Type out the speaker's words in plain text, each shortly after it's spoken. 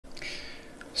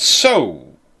So,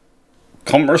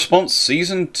 Combat Response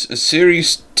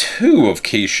Series 2 of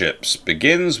Key Ships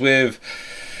begins with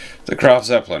the Graf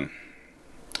Zeppelin.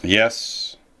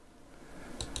 Yes,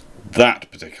 that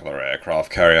particular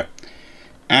aircraft carrier.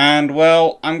 And,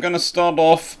 well, I'm going to start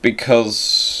off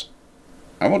because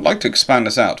I would like to expand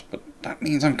this out, but that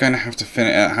means I'm going to have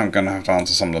to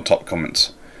answer some of the top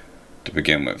comments to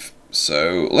begin with.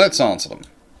 So, let's answer them.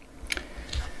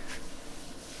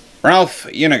 Ralph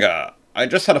Uniger. I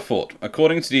just had a thought.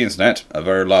 According to the internet, a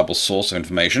very reliable source of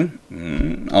information,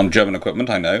 on German equipment,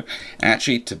 I know.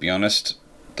 Actually, to be honest,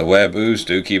 the wereabouts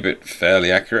do keep it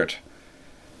fairly accurate.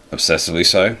 Obsessively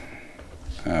so.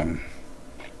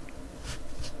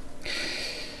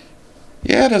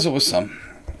 Yeah, there's always some.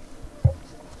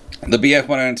 The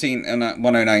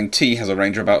BF-109T has a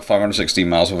range of about 516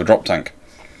 miles with a drop tank.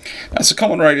 That's a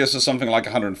common radius of something like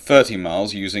 130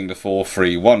 miles using the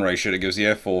 4:3:1 ratio that gives the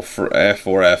Air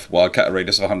 4F Wildcat a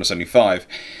radius of 175.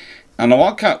 And the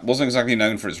Wildcat wasn't exactly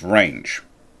known for its range.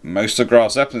 Most of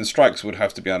Graf Zeppelin strikes would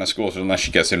have to be unescorted unless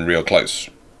she gets in real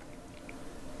close.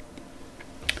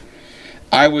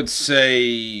 I would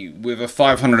say with a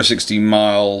 560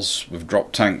 miles with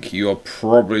drop tank, you are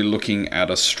probably looking at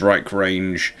a strike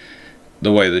range,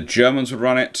 the way the Germans would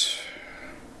run it,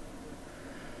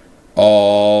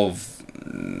 of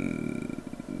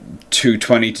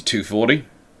 220 to 240,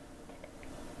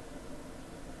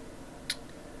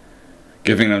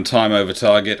 giving them time over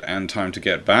target and time to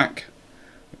get back.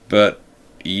 But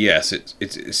yes,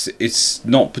 it's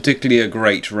not particularly a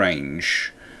great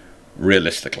range,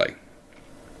 realistically.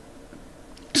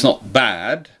 It's not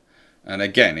bad, and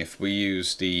again, if we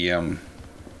use the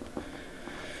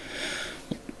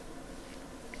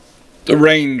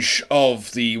range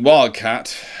of the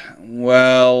Wildcat,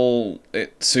 well,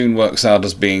 it soon works out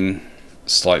as being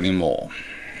slightly more.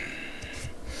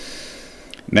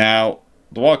 Now,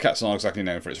 the Wildcat's not exactly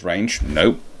known for its range.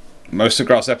 Nope. Most of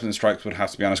Graf Zeppelin strikes would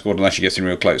have to be unescorted unless she gets in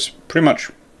real close. Pretty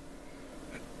much.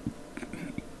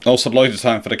 Also, loiter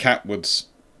time for the Cat would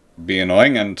be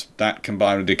annoying, and that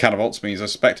combined with the catapults means I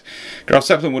suspect Graf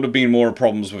Zeppelin would have been more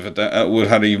problems with would have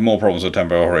had even more problems with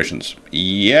tempo operations.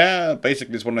 Yeah,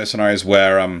 basically it's one of those scenarios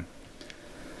where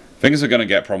things are going to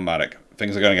get problematic.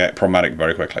 Things are going to get problematic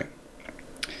very quickly.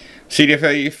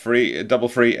 CDFA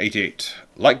 3388.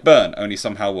 Like Burn, only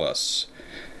somehow worse.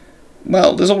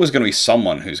 Well, there's always going to be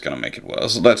someone who's going to make it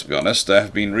worse. Let's be honest, there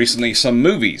have been recently some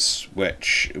movies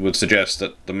which would suggest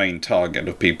that the main target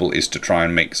of people is to try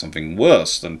and make something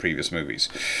worse than previous movies.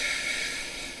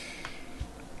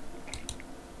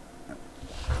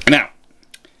 Now,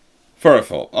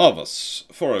 404. Others.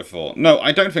 404. No,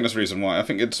 I don't think that's the reason why. I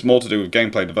think it's more to do with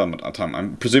gameplay development at the time.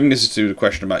 I'm presuming this is to do with the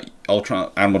question about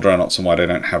ultra animal dreadnoughts and why they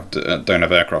don't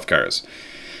have aircraft carriers.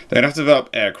 They'd have to develop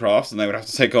aircraft, and they would have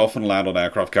to take off and land on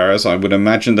aircraft carriers. I would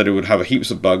imagine that it would have heaps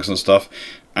of bugs and stuff.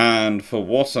 And for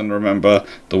what I remember,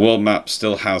 the world map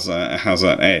still has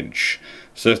an edge.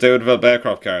 So if they would develop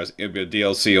aircraft carriers, it would be a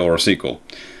DLC or a sequel.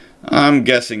 I'm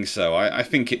guessing so. I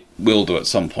think it will do at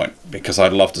some point, because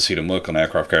I'd love to see them work on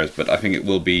aircraft carriers, but I think it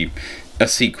will be a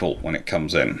sequel when it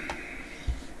comes in.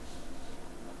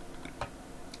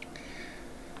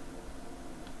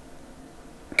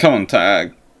 Come on,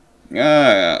 tag.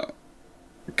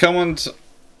 Comment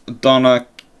on a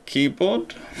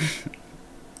keyboard.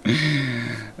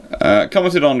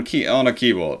 Commented on a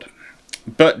keyboard.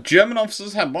 But German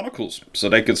officers had monocles, so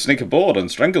they could sneak aboard and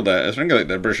strangulate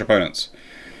their British opponents.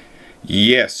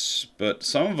 Yes, but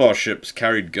some of our ships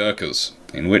carried Gurkhas,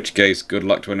 in which case good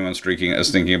luck to anyone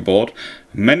sneaking aboard.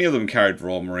 Many of them carried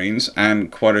Royal Marines, and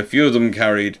quite a few of them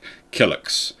carried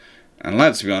Killaks. And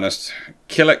let's be honest,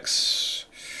 Killaks...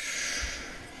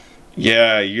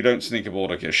 yeah, you don't sneak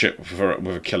aboard a ship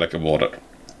with a Killak aboard it.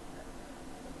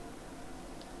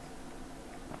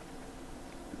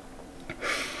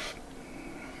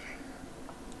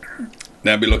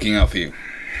 They'll be looking out for you.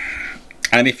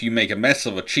 And if you make a mess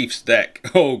of a chief's deck,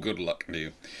 oh, good luck to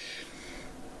you.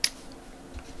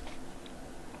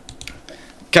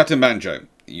 Captain Banjo,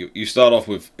 you start off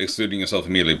with excluding yourself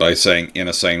immediately by saying, in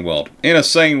a sane world. In a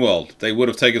sane world, they would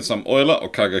have taken some oiler or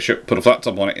cargo ship, put a flat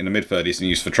top on it in the mid-30s and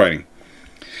used for training.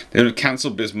 They would have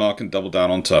cancelled Bismarck and doubled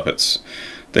down on Tirpitz.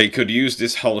 They could use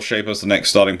this hull shape as the next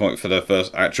starting point for their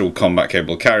first actual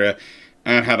combat-capable carrier,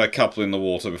 and had a couple in the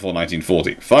water before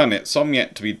 1940. Finally, at some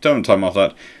yet to be determined time after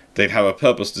that, they'd have a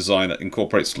purpose design that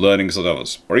incorporates learnings of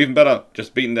others. Or even better,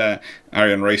 just beating their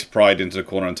Aryan race pride into the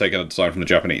corner and taking a design from the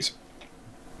Japanese.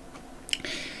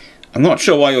 I'm not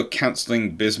sure why you're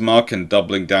cancelling Bismarck and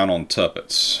doubling down on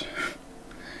Tirpitz.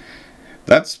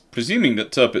 That's presuming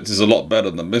that Tirpitz is a lot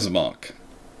better than Bismarck.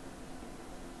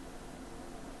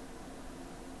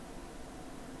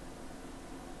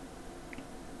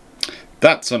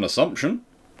 That's an assumption.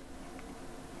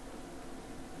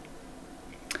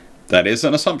 That is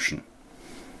an assumption.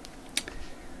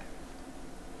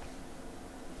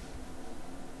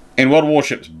 In World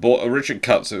Warships, Richard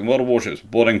Cuts, in World Warships,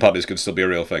 boarding parties could still be a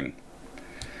real thing.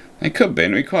 They could be,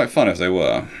 and it'd be quite fun if they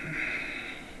were.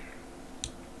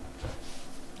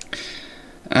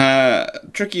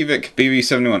 Tricky Vic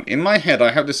BB71. In my head,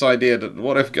 I have this idea that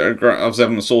what if Graf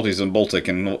Zeppelin sorties in Baltic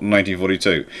in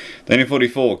 1942? Then in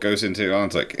 44 goes into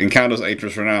Atlantic, encounters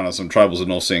HMS Renown and some tribals in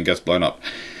North Sea and gets blown up.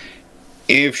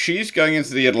 If she's going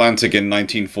into the Atlantic in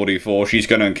 1944, she's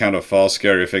going to encounter far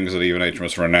scarier things than even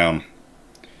HMS Renown.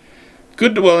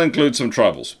 Could well include some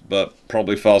tribals, but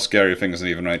probably far scarier things than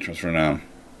even HMS Renown.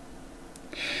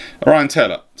 Orion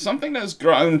Taylor. Something that has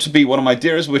grown to be one of my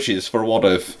dearest wishes for a what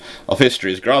if of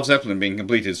history is Graf Zeppelin being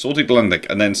completed, sorted Atlantic,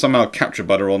 and then somehow captured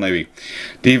by the Royal Navy.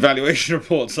 The evaluation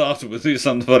reports afterwards do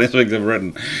some of the funniest things I've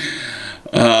written.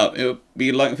 It would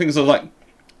be like things like,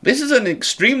 this is an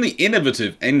extremely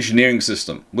innovative engineering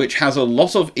system, which has a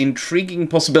lot of intriguing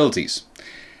possibilities.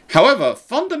 However,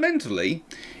 fundamentally,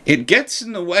 it gets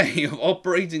in the way of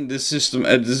operating this system,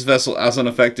 this vessel as an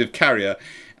effective carrier,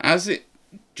 as it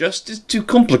just is too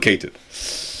complicated.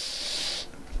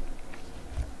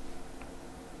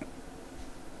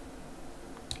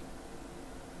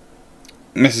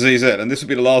 Mrs. EZ, and this will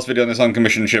be the last video on this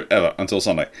uncommissioned ship ever, until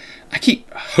Sunday. I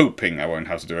keep hoping I won't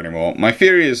have to do any more. My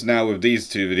theory is now with these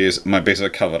two videos, my bases are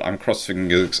covered. I'm cross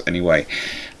fingers anyway.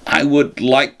 I would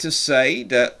like to say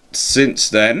that since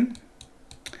then,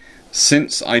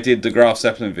 since I did the Graf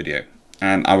Zeppelin video,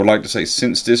 and I would like to say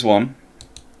since this one,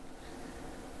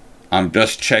 I'm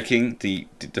just checking the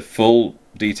full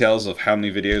details of how many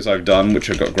videos I've done which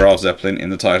have got Graf Zeppelin in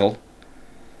the title.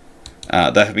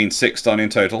 There have been 6 done in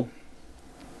total.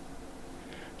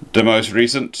 The most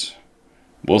recent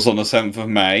was on the 7th of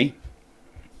May.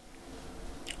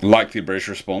 Likely British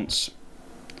response.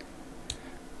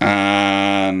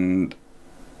 And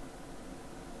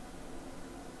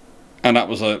that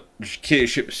was a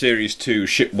Ship Series 2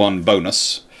 Ship 1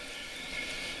 bonus.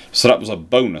 So that was a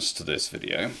bonus to this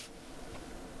video.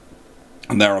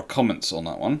 And there are comments on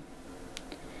that one.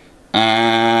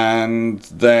 And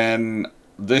then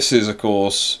this is, of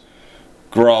course,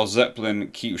 Graf Zeppelin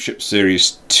Q Ship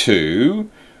Series 2.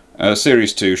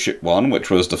 Series 2 Ship 1, which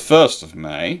was the 1st of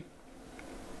May.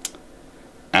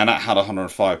 And that had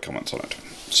 105 comments on it.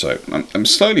 So I'm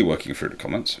slowly working through the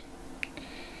comments.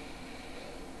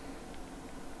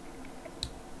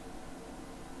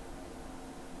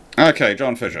 Okay,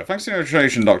 John Fisher. Thanks for the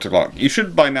invitation, Dr. Clarke. You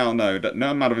should by now know that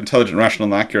no amount of intelligent, rational,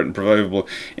 and accurate and provable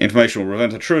information will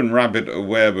prevent a true and rabid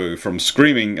wereaboo from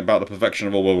screaming about the perfection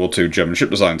of all World War II German ship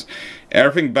designs.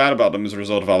 Everything bad about them is a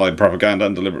result of Allied propaganda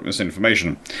and deliberate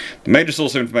misinformation. The major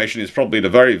source of information is probably the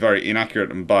very, very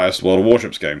inaccurate and biased World of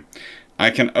Warships game.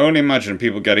 I can only imagine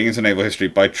people getting into naval history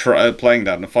by playing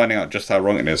that and finding out just how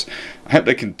wrong it is. I hope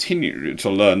they continue to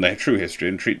learn their true history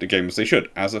and treat the game as they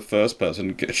should, as a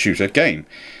first-person shooter game.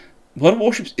 World of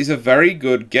Warships is a very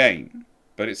good game,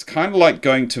 but it's kind of like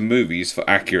going to movies for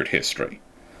accurate history.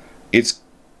 It's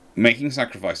making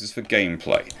sacrifices for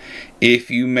gameplay. If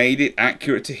you made it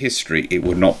accurate to history, it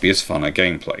would not be as fun a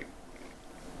gameplay.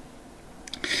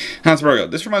 Hans Berger.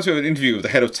 This reminds me of an interview with the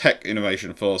head of tech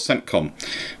innovation for CENTCOM,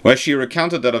 where she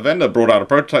recounted that a vendor brought out a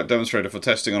prototype demonstrator for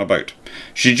testing on a boat.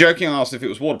 She jokingly asked if it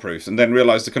was waterproof, and then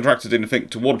realised the contractor didn't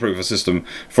think to waterproof a system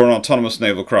for an autonomous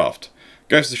naval craft.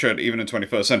 Goes to show that even in the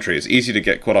 21st century, it's easy to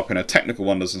get caught up in a technical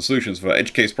wonders and solutions for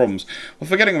edge case problems while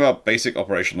forgetting about basic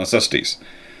operational necessities.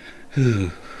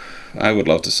 I would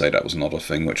love to say that was not a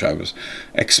thing which I was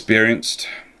experienced.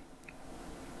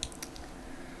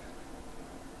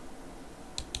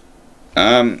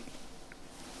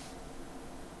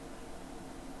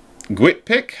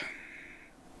 Gwitpick?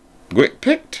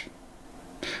 Gwitpicked?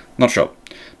 Not sure.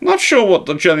 Not sure what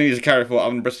the Germany needs to carry for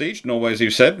Oven Prestige. Norway, as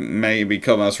you said, may be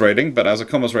commerce raiding, but as a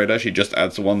commerce raider, she just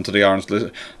adds one to the Iron's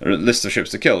list of ships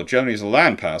to kill. Germany is a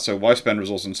land power, so why spend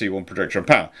resources on seaborne projection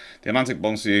power? The Atlantic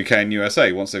belongs to the UK and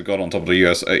USA once they've got on top of the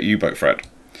US U-boat threat.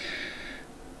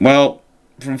 Well,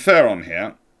 from fair on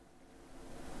here,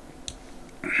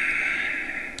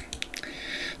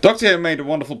 Dr. here made a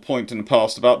wonderful point in the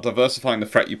past about diversifying the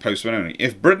threat you pose when only.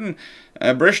 If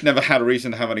British never had a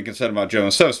reason to have any concern about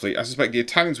German service fleet, I suspect the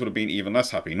Italians would have been even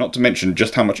less happy, not to mention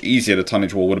just how much easier the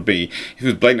tonnage war would be if it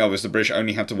was blatantly obvious the British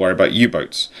only had to worry about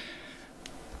U-boats.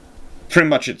 Pretty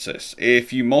much it's this.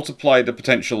 If you multiply the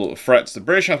potential threats, the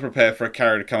British have to prepare for a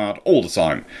carrier to come out all the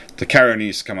time. The carrier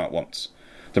needs to come out once.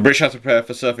 The British have to prepare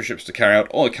for surface ships to carry out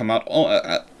or come out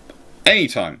at any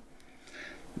time.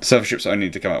 The surface ships only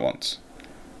need to come out once.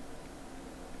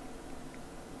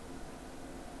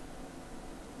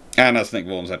 And as Nick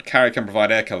Vaughan said, carrier can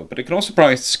provide air cover, but it can also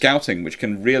provide scouting, which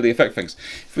can really affect things.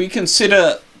 If we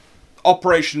consider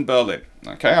Operation Berlin,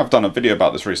 okay, I've done a video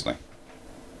about this recently.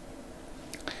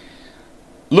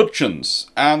 Lutyens,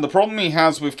 and the problem he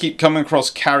has with keep coming across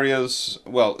carriers,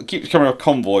 well, it keeps coming across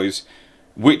convoys,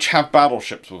 which have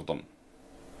battleships with them.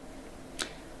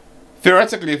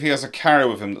 Theoretically, if he has a carrier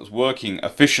with him that's working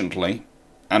efficiently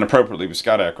and appropriately with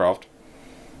scout aircraft,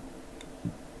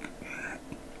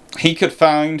 he could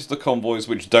find the convoys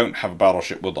which don't have a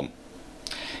battleship with them.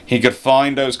 He could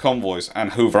find those convoys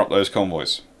and hoover up those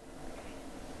convoys.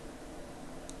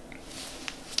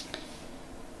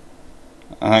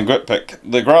 And Gritpick,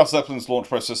 the Graf Zeppelin's launch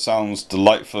process sounds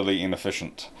delightfully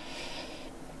inefficient.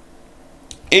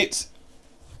 It's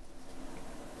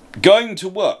going to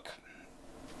work.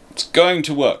 It's going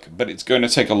to work, but it's going to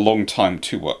take a long time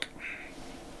to work.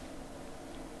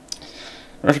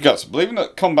 Guts, believing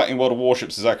that combat in World of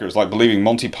Warships is accurate is like believing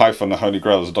Monty Python and the Holy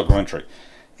Grail is a documentary.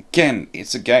 Again,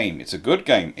 it's a game. It's a good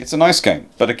game. It's a nice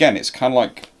game. But again, it's kind of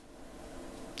like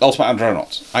Ultimate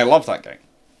Andronauts. I love that game.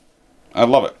 I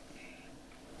love it.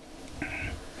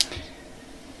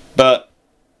 But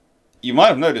you might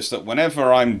have noticed that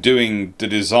whenever I'm doing the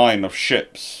design of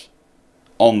ships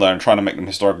on there and trying to make them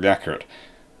historically accurate,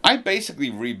 I basically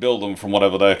rebuild them from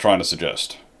whatever they're trying to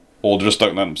suggest. Or just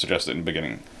don't let them suggest it in the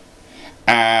beginning.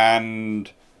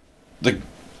 And the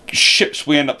ships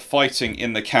we end up fighting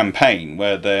in the campaign,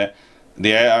 where the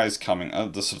AI is coming,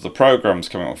 the sort of the programs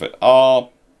coming off it, are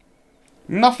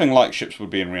nothing like ships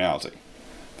would be in reality.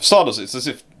 For starters, it's as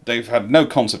if they've had no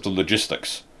concept of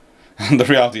logistics. And the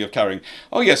reality of carrying,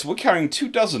 oh yes, we're carrying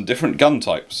 24 different gun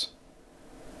types.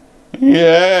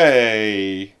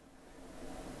 Yay!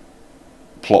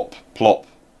 Plop, plop.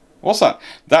 What's that?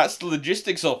 That's the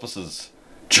logistics officers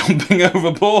jumping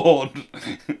overboard.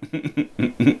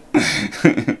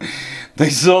 They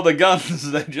saw the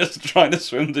guns, they're just trying to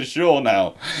swim to shore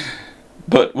now.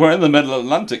 But we're in the middle of the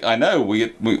Atlantic, I know.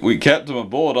 We kept them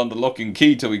aboard under lock and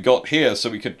key till we got here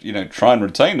so we could, you know, try and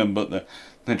retain them, but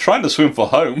they're trying to swim for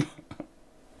home.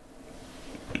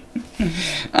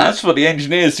 As for the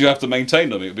engineers who have to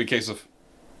maintain them, it would be a case of,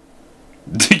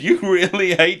 do you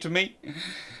really hate me?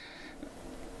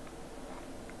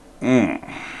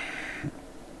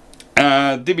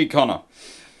 Dibby Connor.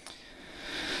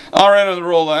 Our end of the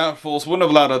Royal Air Force wouldn't have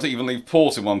allowed her to even leave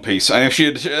port in one piece, and if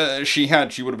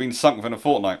she would have been sunk within a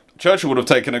fortnight. Churchill would have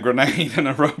taken a grenade and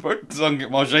a rowboat, sunk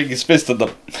it while shaking his fist at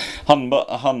the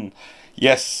Hun.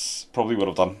 Yes, probably would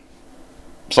have done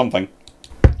something.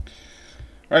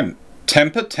 Right.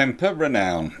 Temper,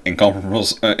 renown.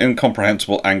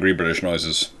 Incomprehensible, angry British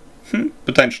noises.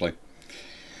 Potentially.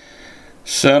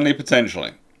 Certainly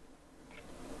potentially.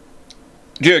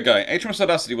 Geoguy, HMS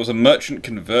Audacity was a merchant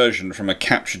conversion from a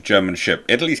captured German ship.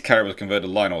 Italy's carrier was converted to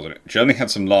liners in it. Germany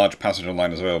had some large passenger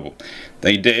liners available.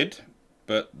 They did,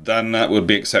 but then that would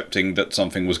be accepting that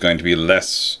something was going to be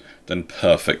less than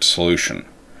perfect solution.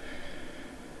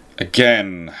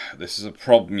 Again, this is a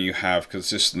problem you have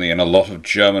consistently in a lot of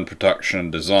German production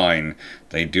and design.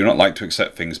 They do not like to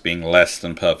accept things being less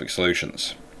than perfect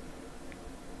solutions.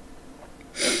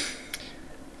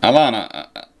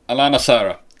 Alana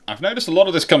Sarah. I've noticed a lot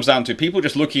of this comes down to people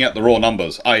just looking at the raw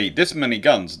numbers, i.e. this many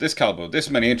guns, this caliber, this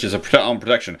many inches of arm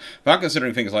protection, without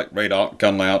considering things like radar,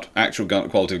 gun layout, actual gun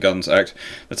quality of guns, the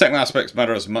technical aspects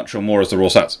matter as much or more as the raw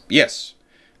stats. Yes.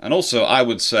 And also, I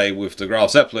would say with the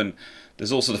Graf Zeppelin,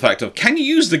 there's also the fact of, can you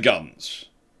use the guns?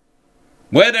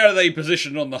 Where are they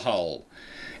positioned on the hull?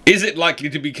 Is it likely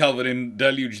to be covered in,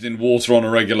 deluged in water on a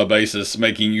regular basis,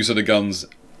 making use of the guns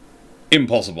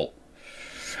impossible?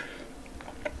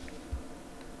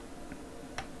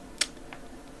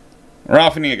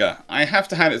 Ralph Niga, I have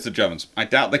to hand it to the Germans. I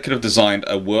doubt they could have designed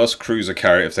a worse cruiser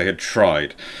carrier if they had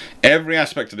tried. Every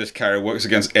aspect of this carrier works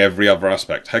against every other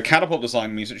aspect. Her catapult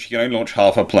design means that she can only launch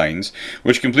half her planes,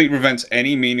 which completely prevents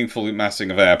any meaningful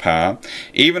massing of air power.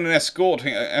 Even an escort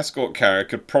carrier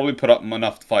could probably put up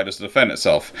enough fighters to defend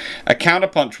itself. A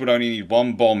counterpunch would only need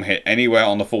one bomb hit anywhere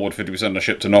on the forward 50% of the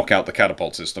ship to knock out the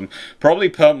catapult system, probably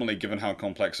permanently given how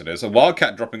complex it is. A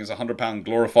Wildcat dropping as 100-pound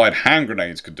glorified hand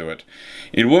grenades could do it.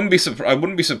 I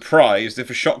wouldn't be surprised if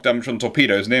a shock damage from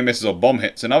torpedoes, near misses or bomb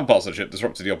hits in other parts of the ship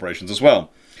disrupted the operations as well.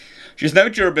 She has no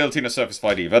durability in a surface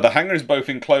fight either. The hangar is both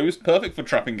enclosed, perfect for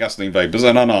trapping gasoline vapours,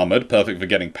 and unarmoured, perfect for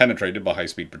getting penetrated by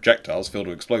high-speed projectiles filled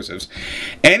with explosives.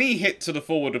 Any hit to the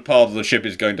forward part of the ship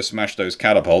is going to smash those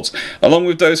catapults, along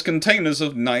with those containers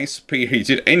of nice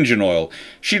preheated engine oil.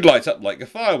 She'd light up like a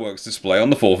fireworks display on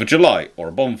the 4th of July, or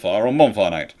a bonfire on bonfire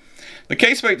night. The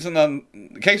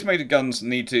casemated guns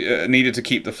needed to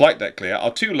keep the flight deck clear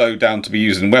are too low down to be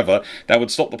used in weather that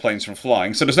would stop the planes from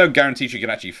flying, so there's no guarantee she can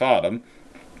actually fire them.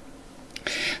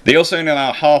 They also only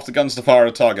allow half the guns to fire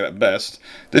a target at best.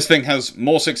 This thing has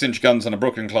more 6-inch guns than a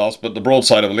Brooklyn class, but the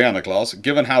broadside of a Leander class.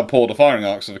 Given how poor the firing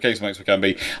arcs of the casemates can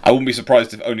be, I wouldn't be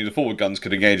surprised if only the forward guns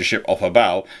could engage a ship off her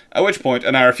bow, at which point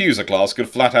an arrow fuser class could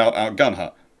flat out outgun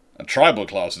her. A tribal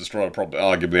class destroyer probably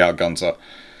arguably outguns her.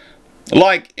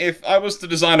 Like, if I was to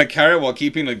design a carrier while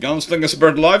keeping the gunslinger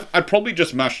spirit alive, I'd probably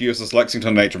just mash USS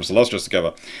Lexington and HMS Illustrious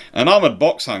together. An armoured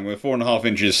box hang with 4.5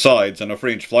 inches sides and a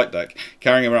 3-inch flight deck,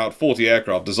 carrying around 40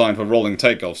 aircraft designed for rolling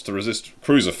takeoffs to resist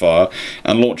cruiser fire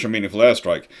and launch a meaningful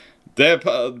airstrike. They're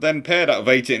then paired out of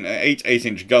 8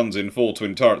 8-inch guns in 4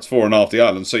 twin turrets, 4 and aft the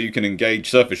island, so you can engage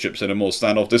surface ships in a more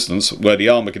standoff distance where the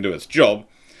armour can do its job,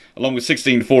 along with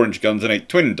 16 4-inch guns and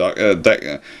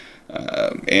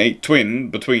 8 twin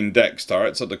between decks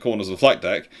turrets at the corners of the flight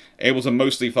deck, able to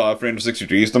mostly fire 360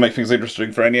 degrees to make things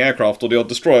interesting for any aircraft or the odd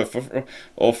destroyer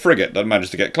or frigate that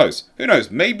manages to get close. Who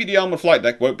knows, maybe the armoured flight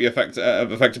deck won't be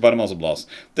affected by the muzzle blast.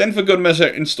 Then for good measure,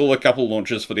 install a couple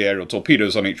launchers for the aerial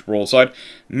torpedoes on each broadside,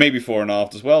 maybe fore and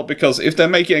aft as well, because if they're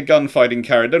making a gunfighting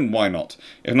carrier, then why not?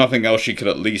 If nothing else, she could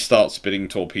at least start spitting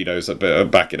torpedoes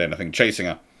back at anything chasing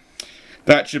her.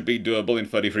 That should be doable in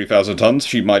 33,000 tons.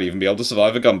 She might even be able to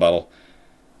survive a gun battle.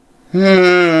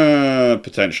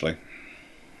 Potentially.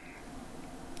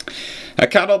 Her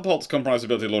catapults comprise the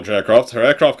ability to launch aircraft. Her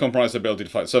aircraft comprise the ability to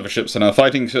fight surface ships, and her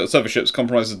fighting surface ships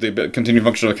comprises the continued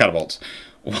function of catapults.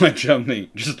 Why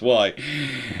Germany? Just why?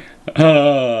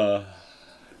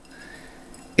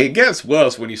 It gets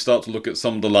worse when you start to look at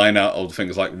some of the line out of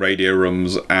things like radio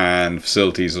rooms and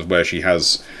facilities of where she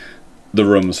has the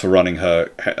rooms for running her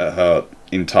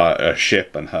entire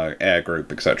ship and her air group,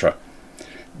 etc.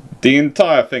 The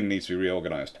entire thing needs to be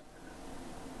reorganized.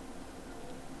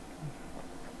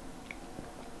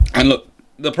 And look,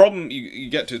 the problem you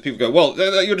get to is people go, well,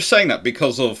 you're just saying that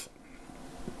because of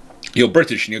you're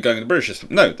British and you're going with the British system.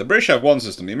 No, the British have one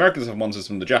system, the Americans have one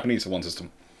system, the Japanese have one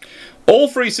system. All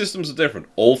 3 systems are different.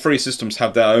 All 3 systems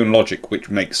have their own logic, which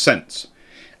makes sense.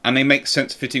 And they make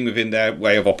sense fitting within their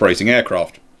way of operating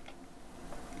aircraft.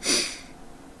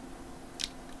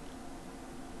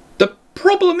 The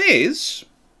problem is,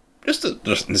 this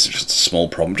is just a small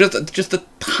problem, just a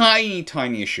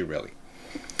tiny issue really.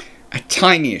 A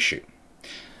tiny issue.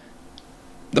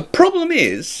 The problem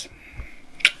is,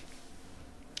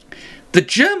 the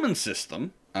German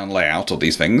system and layout of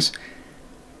these things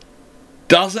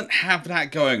doesn't have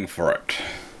that going for it.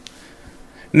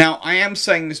 Now, I am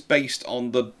saying this based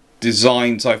on the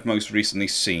designs I've most recently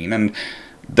seen, and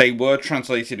they were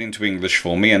translated into English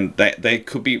for me, and there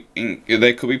could be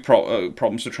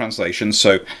problems with translation.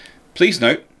 So, please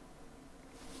note,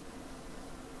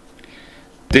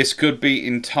 this could be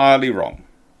entirely wrong,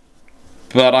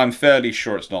 but I'm fairly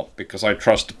sure it's not, because I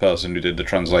trust the person who did the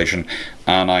translation,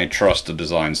 and I trust the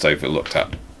designs they've looked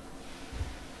at.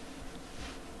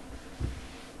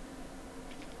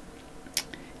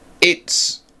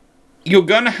 You're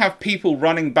going to have people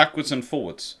running backwards and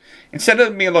forwards. Instead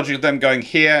of the logic of them going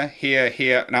here, here,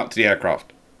 here, and out to the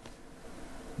aircraft,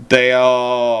 they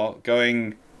are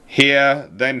going here,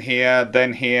 then here,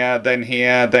 then here, then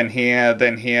here, then here,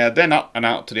 then here, then up and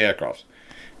out to the aircraft.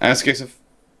 And it's a case of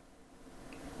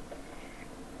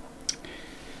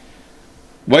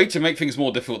way to make things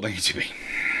more difficult than they need to be.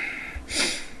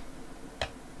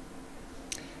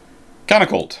 Kind of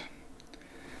called.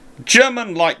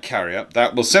 German light carrier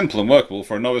that was simple and workable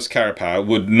for a novice carrier power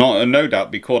would no doubt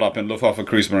be caught up in Luftwaffe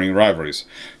cruise marine rivalries.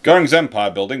 Goring's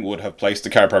empire building would have placed the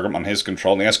carrier program on his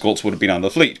control, and the escorts would have been under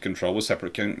fleet control with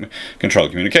separate control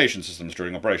communication systems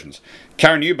during operations.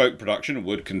 Carrier U-boat production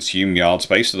would consume yard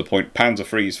space to the point Panzer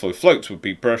III's floats would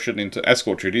be pressured into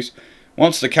escort duties.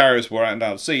 Once the carriers were out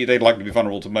at sea, they'd likely be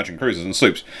vulnerable to merchant cruisers and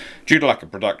sloops due to lack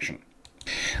of production.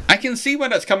 I can see where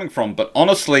that's coming from, but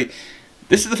honestly,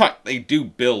 this is the fact they do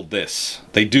build this.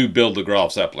 They do build the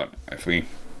Graf Zeppelin.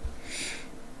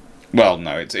 Well,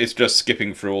 no, it's just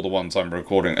skipping through all the ones I'm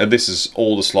recording. This is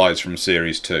all the slides from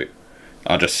Series 2.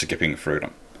 I'm just skipping through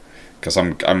them. Because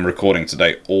I'm recording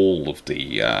today all of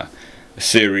the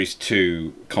Series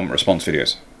 2 comment response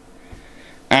videos.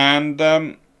 And,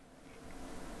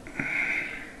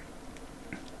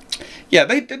 yeah,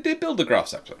 they build the Graf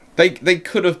Zeppelin. They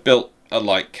could have built a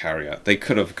light carrier. They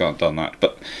could have done that,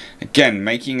 but again,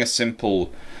 making a simple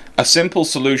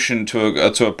solution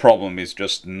to a problem is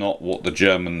just not what the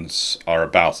Germans are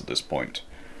about at this point.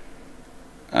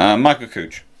 Michael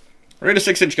Cooch, Read the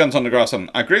 6-inch guns on the Graf Zeppelin.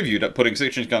 I agree with you that putting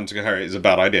 6-inch guns to carry is a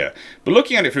bad idea. But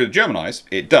looking at it through the German eyes,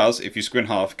 it does, if you squint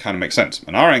half, kind of makes sense.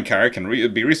 An RN carrier can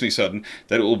be reasonably certain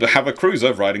that it will have a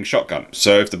cruiser riding shotgun.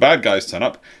 So if the bad guys turn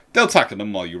up, they'll tackle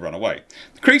them while you run away.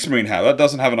 The Kriegsmarine, however,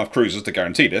 doesn't have enough cruisers to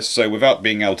guarantee this, so without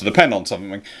being able to depend on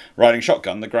something riding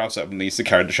shotgun, the Graf Zeppelin needs to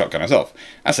carry the shotgun itself.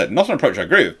 As I said, not an approach I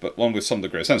agree with, but one with some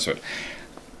degree of sense to it.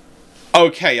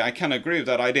 Okay, I can agree with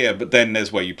that idea, but then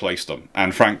there's where you place them.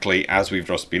 And frankly, as we've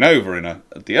just been over in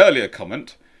the earlier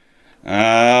comment, the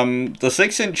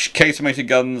 6-inch casemated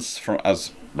guns,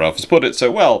 as Ralph has put it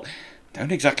so well,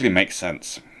 don't exactly make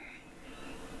sense.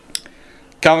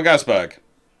 Calvin Gasberg.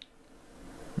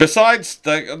 Besides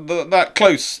that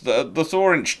close, the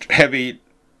 4-inch heavy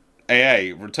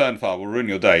AA return file will ruin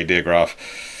your day, dear Graf.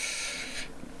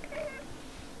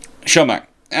 Shomack.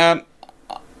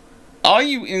 Are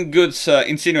you in good, sir,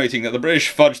 insinuating that the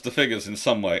British fudged the figures in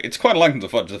some way? It's quite unlikely to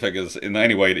fudge the figures in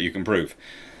any way that you can prove.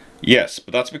 Yes,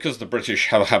 but that's because the British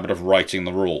have a habit of writing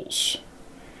the rules.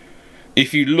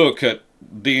 If you look at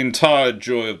the entire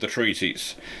joy of the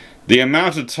treaties, the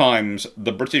amount of times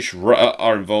the British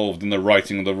are involved in the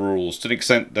writing of the rules, to the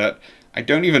extent that I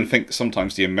don't even think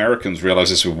sometimes the Americans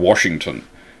realise this with Washington.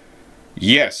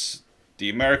 Yes, the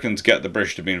Americans get the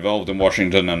British to be involved in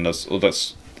Washington, and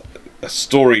that's a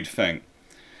storied thing,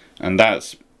 and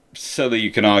that's silly, you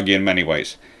can argue in many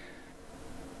ways,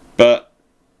 but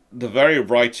the very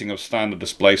writing of standard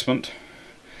displacement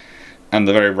and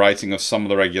the very writing of some of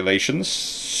the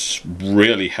regulations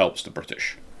really helps the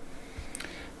British,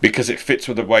 because it fits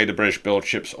with the way the British build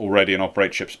ships already and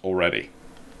operate ships already.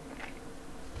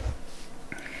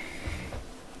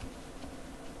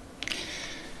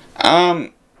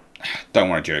 Don't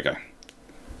worry, Diego.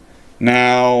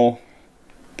 Now,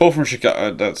 Paul from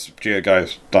Chicago, that's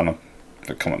Guy's done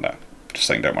a comment there. Just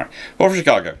saying, don't worry. Paul from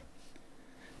Chicago.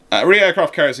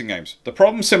 Re-aircraft carriers in games. The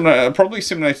probably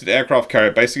simulated aircraft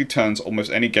carrier basically turns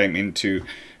almost any game into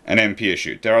an MP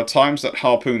issue. There are times that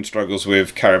Harpoon struggles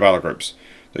with carrier battle groups.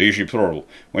 They're usually plural.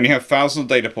 When you have thousands of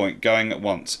data points going at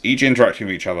once, each interacting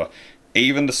with each other,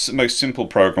 even the most simple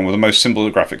program with the most simple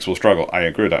graphics will struggle. I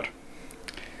agree with that.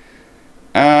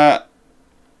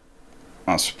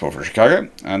 That's Paul from Chicago.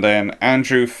 And then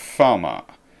Andrew Farmer.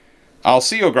 I'll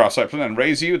see your Graf Zeppelin and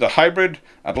raise you the hybrid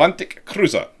Atlantic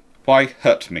cruiser. Why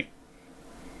hurt me?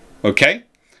 Okay,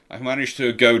 I've managed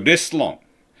to go this long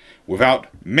without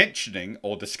mentioning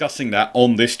or discussing that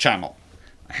on this channel.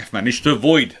 I have managed to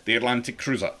avoid the Atlantic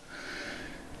cruiser.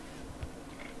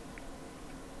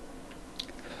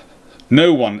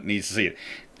 No one needs to see it.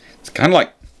 It's kind of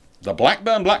like the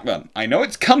Blackburn. I know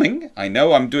it's coming. I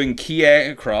know I'm doing Key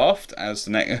Aircraft as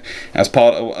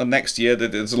part of next year.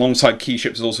 That is alongside Key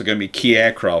Ships is also going to be Key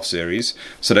Aircraft series.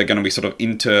 So they're going to be sort of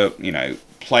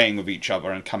playing with each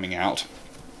other and coming out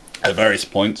at various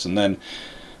points, and then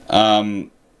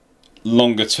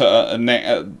longer term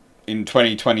in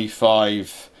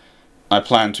 2025, I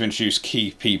plan to introduce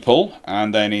Key People,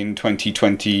 and then in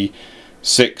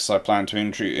 2026 I plan to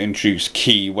introduce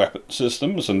Key Weapon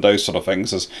Systems and those sort of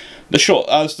things as the short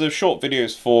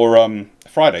videos for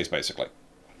Fridays, basically.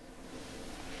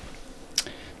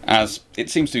 As it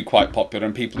seems to be quite popular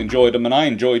and people enjoy them, and I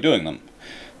enjoy doing them.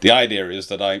 The idea is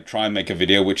that I try and make a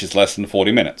video which is less than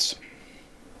 40 minutes.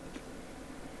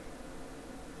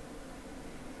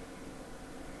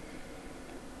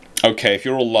 Okay, if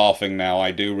you're all laughing now,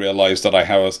 I do realise that I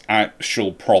have an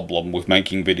actual problem with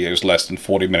making videos less than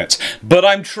 40 minutes. But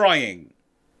I'm trying.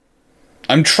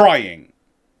 I'm trying.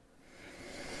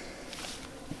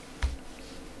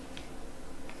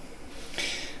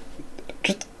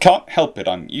 Just can't help it.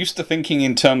 I'm used to thinking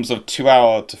in terms of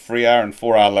 2-hour to 3-hour and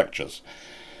 4-hour lectures.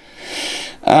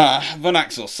 Von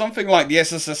Axel, something like the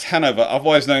SSS Hanover,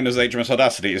 otherwise known as HMS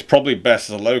Audacity, is probably best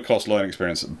as a low-cost learning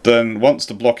experience. Then once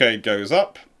the blockade goes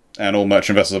up, and all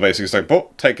merchant vessels are basically saying,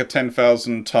 "But take a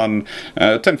 10,000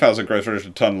 gross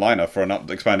registered ton liner for an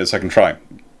expanded second try."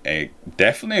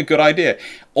 Definitely a good idea.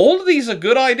 All of these are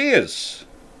good ideas.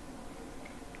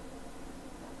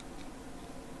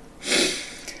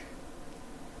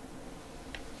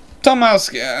 Thomas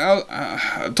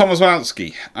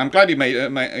Walski, I'm glad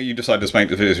you decided to make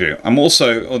the video. I'm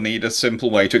also need a simple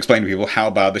way to explain to people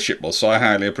how bad the ship was, so I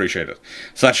highly appreciate it.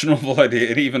 Such an awful idea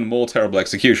and even more terrible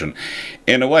execution.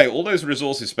 In a way, all those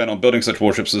resources spent on building such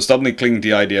warships that suddenly cling to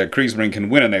the idea Kriegsmarine can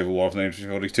win a naval war from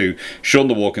 1942 shorten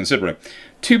the war considerably.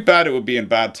 Too bad it would be in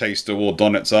bad taste to award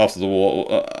Donitz after the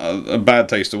war. Bad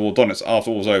taste to award Donitz after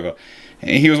the war was over.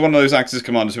 He was one of those Axis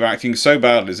commanders who were acting so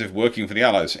badly as if working for the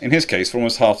Allies. In his case, for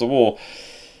almost half the war.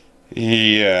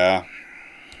 Yeah.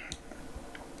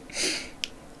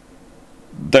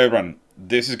 They run.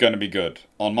 this is going to be good.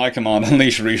 On my command,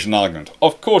 unleash an argument.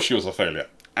 Of course she was a failure,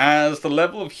 as the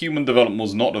level of human development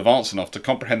was not advanced enough to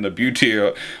comprehend the beauty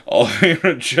of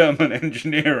German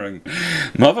engineering.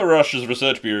 Mother Russia's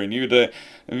research bureau knew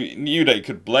they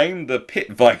could blame the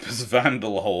Pit Vipers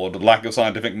vandal horde, lack of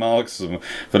scientific Marxism,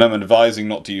 for them advising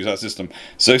not to use that system,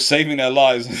 so saving their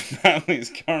lives and families'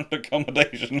 current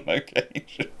accommodation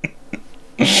location.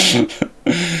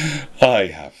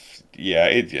 Yeah,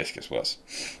 it just gets worse.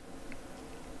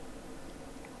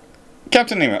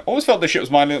 Captain Nemo always felt this ship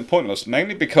was mildly pointless,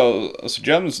 mainly because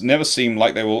Germans never seemed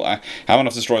like they will have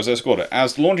enough destroyers to escort it.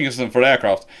 As the launching system for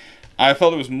aircraft, I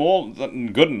felt it was more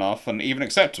than good enough and even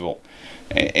acceptable.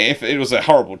 If it was a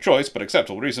horrible choice, but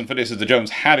acceptable. The reason for this is the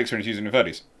Germans had experience using the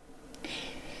 30s.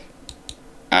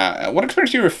 What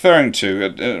experience are you referring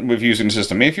to with using the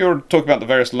system? If you're talking about the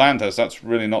various land tests, that's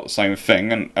really not the same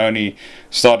thing, and only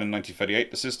started in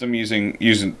 1938. The system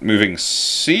moving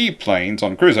seaplanes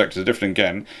on cruise sectors is different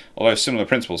again, although similar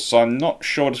principles, so I'm not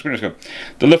sure what experience is.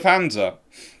 The Lufthansa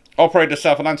operated a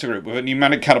South Atlantic route with a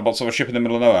pneumatic catapults of a ship in the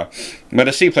middle of nowhere, where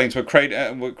the seaplanes were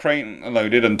crane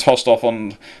loaded and tossed off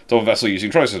on the vessel using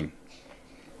troy system.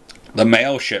 The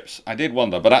mail ships, I did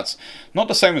wonder, but that's not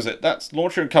the same as it. That's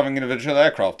launching and covering individual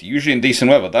aircraft, usually in decent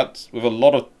weather. That's with a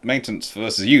lot of maintenance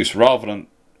versus use, rather than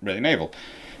really naval.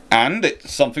 And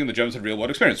it's something the Germans had real-world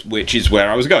experience, which is where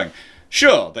I was going.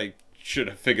 Sure, they should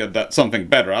have figured that something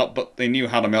better out, but they knew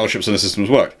how the mail ships and the systems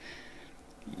worked.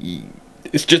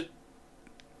 It's just...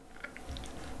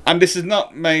 And this is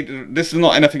not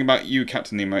anything about you,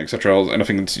 Captain Nemo, etc., or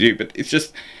anything to you, but it's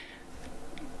just...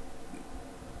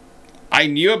 I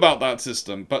knew about that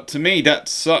system, but to me that's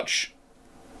such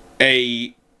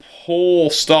a poor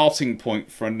starting point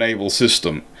for a naval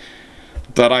system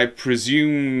that I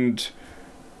presumed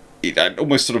it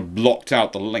almost sort of blocked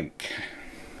out the link.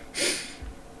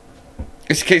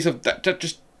 It's a case of that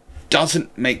just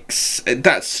doesn't make sense.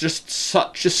 That's just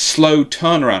such a slow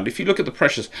turnaround. If you look at the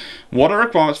pressures, what are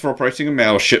requirements for operating a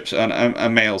mail ship and a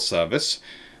mail service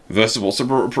versus what's the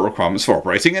requirements for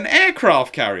operating an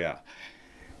aircraft carrier?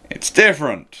 It's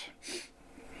different.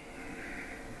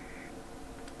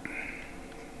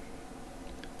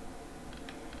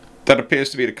 That appears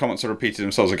to be the comments that repeated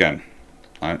themselves again.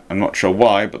 I'm not sure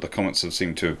why, but the comments have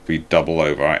seemed to be double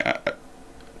over.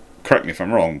 Correct me if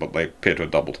I'm wrong, but they appear to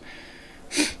have doubled.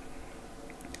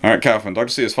 Alright, Kaufman, Dr.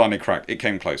 C is finally cracked. It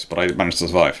came close, but I managed to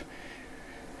survive.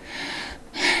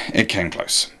 It came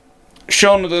close.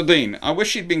 Sean the Dean, I wish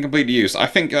she'd been completely used. I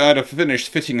think I'd have finished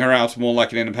fitting her out more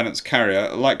like an Independence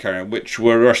light carrier, which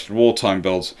were rushed wartime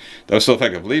builds that were still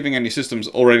effective, leaving any systems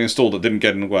already installed that didn't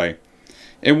get in the way.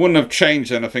 It wouldn't have changed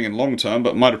anything in long term,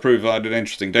 but might have provided an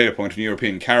interesting data point in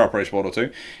European carrier operation world or two.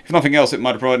 If nothing else, it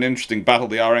might have provided an interesting battle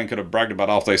the RN could have bragged about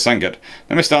after they sank it.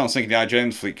 They missed out on sinking the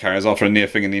IJM's fleet carriers after a near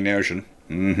thing in the Indian Ocean.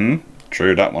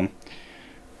 True, that one.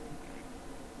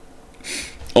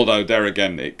 Although, there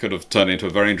again, it could have turned into a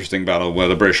very interesting battle where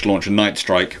the British launch a night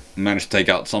strike, manage to take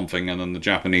out something, and then the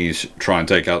Japanese try and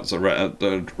take out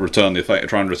return the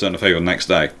favour the next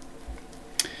day.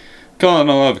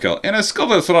 Colonel Overkill, in a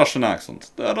Scottish Russian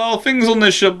accent, there are things on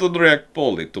this ship that react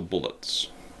poorly to bullets.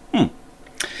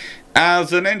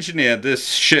 As an engineer, this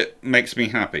shit makes me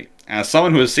happy. As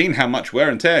someone who has seen how much wear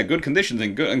and tear, good conditions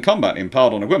in combat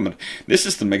impart on equipment, this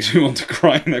system makes me want to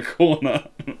cry in a corner.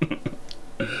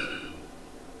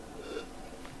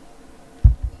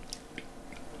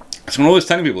 So I'm always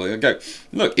telling people, I go,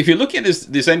 look, if you're looking at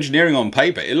this engineering on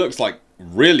paper, it looks like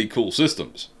really cool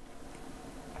systems.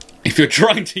 If you're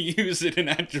trying to use it in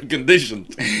actual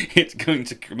conditions, it's going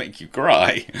to make you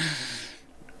cry.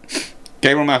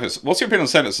 Gabriel Mathis, what's your opinion on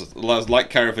Senate's light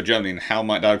carrier for Germany and how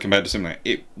might that compare to similar?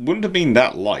 It wouldn't have been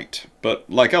that light, but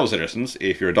like other suggestions,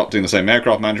 if you're adopting the same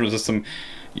aircraft management system,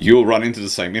 you'll run into the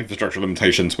same infrastructure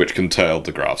limitations which can tail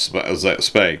the Graf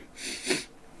Zeppelin.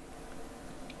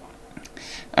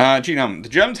 The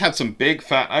Germans had some big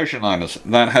fat ocean liners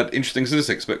that had interesting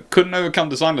statistics, but couldn't overcome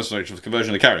design limitations for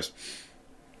conversion of carriers.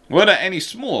 Were there any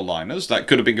smaller liners that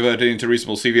could have been converted into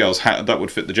reasonable CVLs that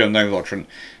would fit the German naval doctrine?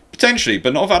 Potentially,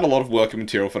 but not without a lot of working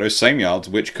material for those same yards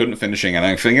which couldn't finish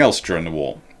anything else during the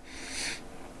war.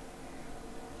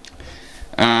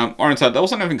 Oriented, there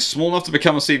wasn't anything small enough to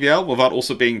become a CVL without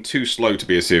also being too slow to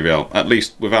be a CVL, at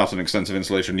least without an extensive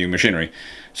installation of new machinery.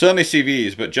 Certainly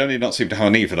CVEs, but Germany did not seem to have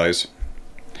a need for those.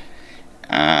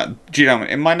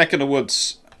 In my neck of the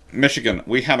woods, Michigan,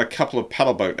 we had a couple of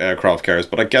paddle boat aircraft carriers,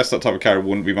 but I guess that type of carrier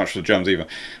wouldn't be much for the Germans either.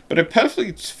 But they're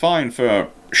perfectly fine for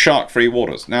shark-free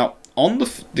waters. Now, on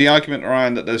the argument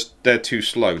around that they're too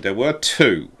slow, there were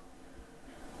two.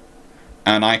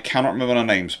 and I cannot remember their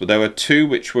names, but there were two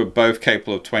which were both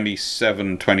capable of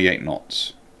 27, 28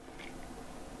 knots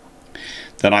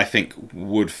that I think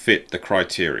would fit the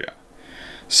criteria.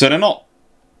 So they're not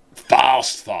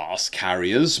fast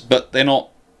carriers, but they're not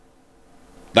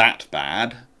that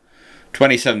bad.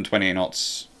 27, 28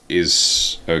 knots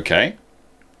is okay.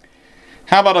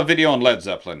 How about a video on Led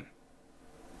Zeppelin?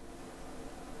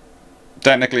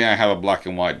 Technically, I have a black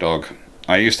and white dog.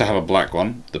 I used to have a black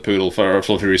one, the poodle for a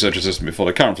fluffy research assistant before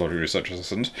the current fluffy research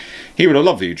assistant. He would have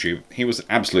loved YouTube. He was an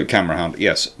absolute camera hound.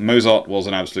 Yes, Mozart was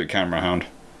an absolute camera hound.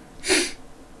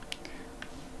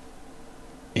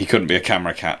 He couldn't be a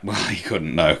camera cat. Well, he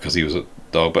couldn't, no, because he was a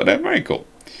dog, but they're very cool.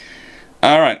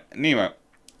 Alright, Nemo.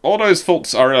 All those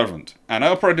faults are irrelevant. An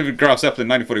operative Graf Zeppelin in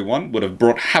 1941 would have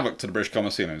brought havoc to the British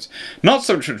commerce ceilings. Not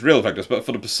so much for its real effectiveness, but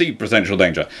for the perceived potential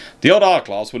danger. The odd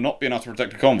R-class would not be enough to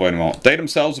protect a convoy anymore. They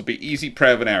themselves would be easy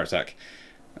prey of an air attack.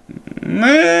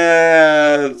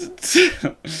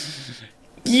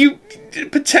 You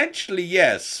potentially,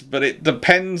 yes, but it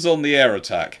depends on the air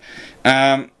attack.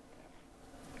 The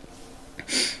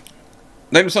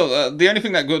only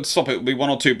thing that could stop it would be one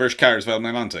or two British carriers available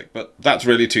in the Atlantic, but that's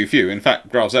really too few. In fact,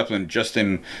 Graf Zeppelin, just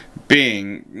in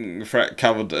being threat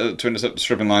covered to intercept the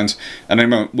stripping lines, at any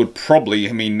moment would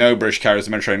probably mean no British carriers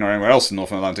in the Mediterranean or anywhere else in the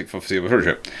Northern Atlantic for foreseeable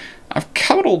future. I've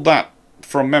covered all that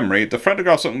from memory. The threat of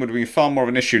Graf Zeppelin would be far more of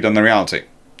an issue than the reality.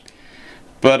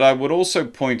 But I would also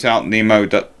point out, Nemo,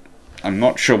 that I'm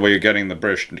not sure where you're getting the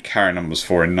British carrier numbers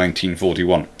for in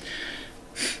 1941.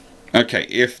 Okay,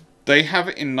 if they have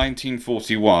it in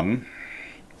 1941,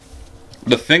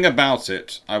 the thing about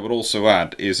it, I would also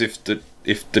add, is if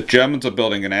the Germans are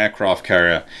building an aircraft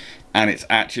carrier and it's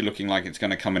actually looking like it's going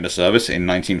to come into service in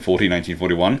 1940,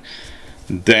 1941,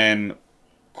 then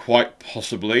quite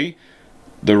possibly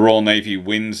the Royal Navy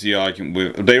wins the argument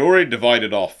with... They already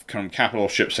divided off capital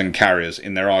ships and carriers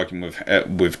in their argument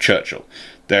with Churchill.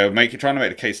 They were trying to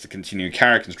make the case to continue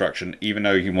carrier construction, even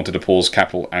though he wanted to pause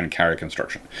capital and carrier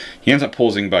construction. He ends up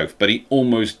pausing both, but he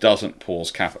almost doesn't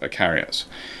pause carriers.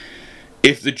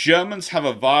 If the Germans have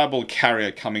a viable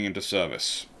carrier coming into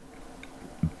service,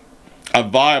 a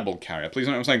viable carrier, please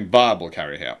note I'm saying viable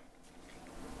carrier here,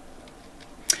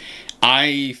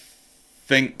 I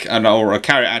think, or a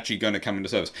carrier actually going to come into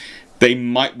service, they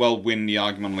might well win the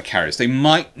argument on the carriers. They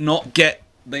might not get...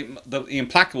 the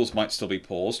Implacables might still be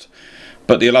paused,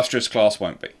 but the Illustrious class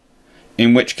won't be.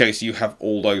 In which case you have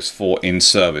all those four in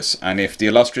service. And if the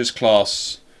Illustrious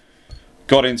class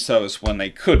got in service when they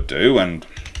could do, and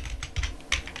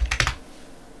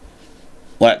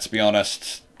let's be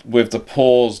honest, with the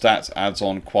pause that adds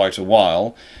on quite a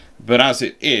while, but as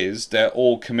it is, they're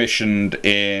all commissioned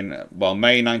in, well,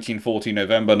 May 1940,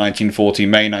 November 1940,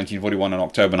 May 1941 and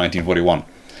October 1941.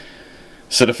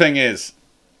 So the thing is,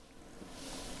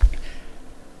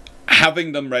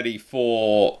 having them ready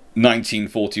for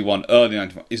 1941, early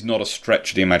 1941, is not a stretch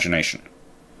of the imagination.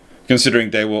 Considering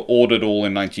they were ordered all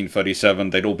in 1937,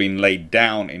 they'd all been laid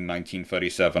down in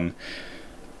 1937.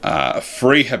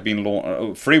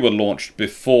 Three were launched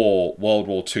before World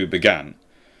War II began.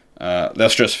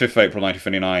 That's just 5th of April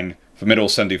 1939, Formidable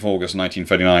 17th August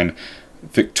 1939.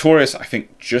 Victorious, I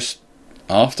think, just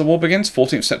after war begins,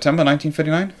 14th September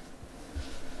 1939.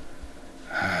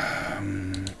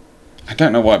 I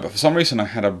don't know why, but for some reason I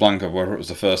had a blank of whether it was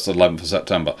the 1st or 11th of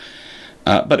September.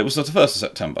 But it was the 1st of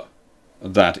September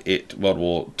that World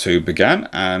War II began,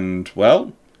 and,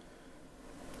 well,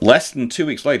 less than 2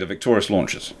 weeks later, Victorious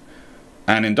launches.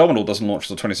 And Indomitable doesn't launch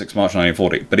until 26 March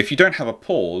 1940. But if you don't have a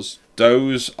pause,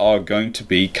 those are going to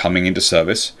be coming into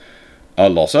service a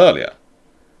lot earlier.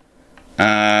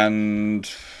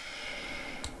 And,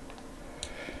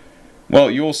 well,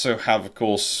 you also have, of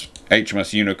course,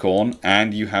 HMS Unicorn,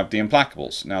 and you have the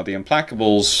Implacables. Now, the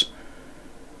Implacable is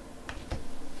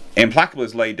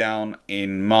laid down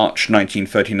in March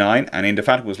 1939, and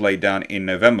Indefatigable was laid down in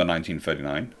November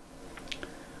 1939.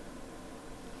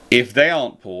 If they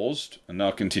aren't paused, and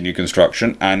they'll continue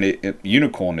construction, and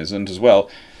Unicorn isn't as well,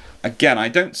 again, I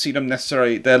don't see them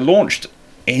necessarily... They're launched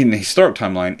in the historic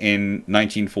timeline in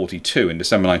 1942, in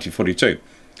December 1942.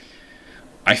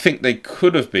 I think they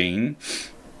could have been...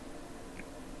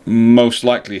 most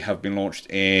likely have been launched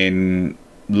in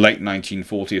late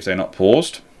 1940 if they're not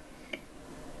paused.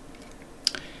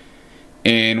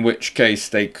 In which case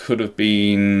they could have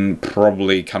been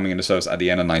probably coming into service at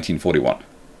the end of 1941.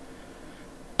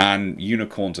 And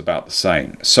Unicorn's about the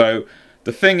same. So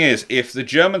the thing is, if the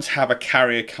Germans have a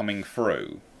carrier coming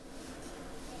through,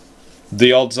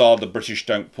 the odds are the British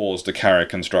don't pause the carrier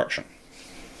construction.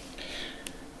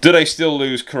 Do they still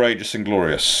lose Courageous and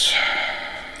Glorious?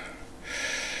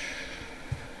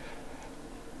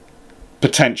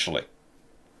 Potentially.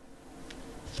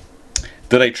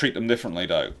 Do they treat them differently,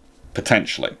 though?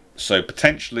 Potentially. So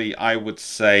potentially, I would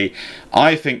say,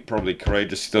 I think probably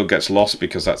Courageous still gets lost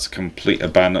because that's complete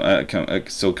abandon,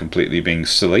 still completely being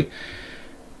silly.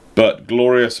 But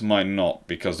Glorious might not,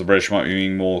 because the British might be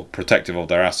being more protective of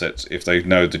their assets if they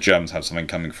know the Germans have something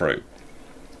coming through.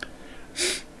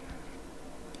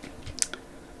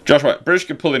 Joshua, British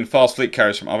could pull in fast fleet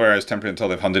carriers from other areas temporarily until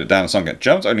they've hunted it down and sunk it.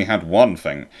 Germans only had one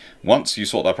thing. Once you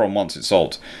sort that problem, once it's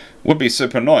solved. Would be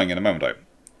super annoying in a moment, though.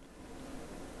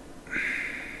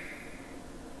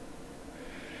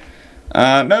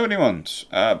 Nobody wants.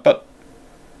 But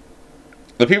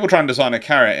the people trying to design a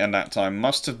carrier in that time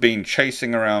must have been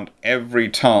chasing around every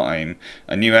time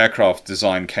a new aircraft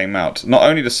design came out. Not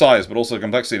only the size, but also the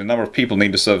complexity and the number of people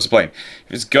needed to service a plane.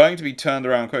 If it's going to be turned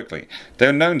around quickly. They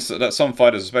were known that some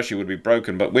fighters especially would be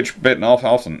broken, but which bit and half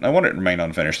often. No wonder it remained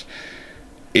unfinished.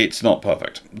 It's not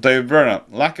perfect. They've run up.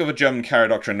 Lack of a German carrier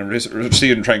doctrine and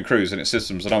received and trained crews in its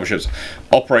systems and other ships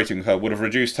operating with her would have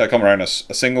reduced her combat around a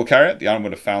single carrier. The Iron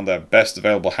would have found their best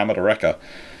available hammer to wreck her.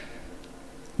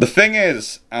 The thing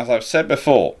is, as I've said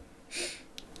before,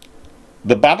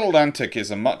 the Battle Atlantic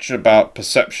is as much about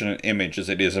perception and image as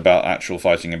it is about actual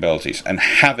fighting abilities. And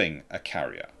having a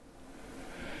carrier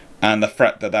and the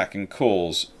threat that that can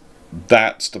cause,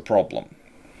 that's the problem.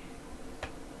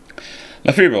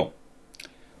 Lefebvre.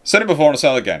 Said it before and I'll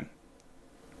say it again.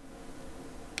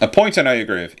 A point I know you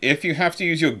agree with. If you have to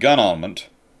use your gun armament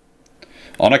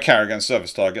on a carrier against a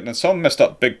surface target, then someone messed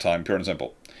up big time, pure and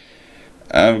simple.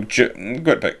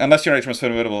 Good pick. Unless you're HMS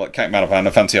Formidable at Cape Manapan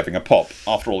and fancy having a pop.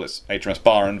 After all, it's HMS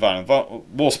Bar and Van and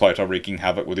Warspite are wreaking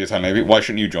havoc with the Italian Navy. Why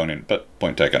shouldn't you join in? But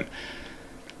point taken.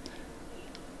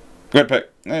 Great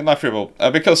pick.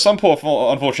 Lefebvre. Because some poor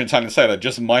unfortunate Italian sailor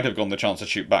just might have gotten the chance to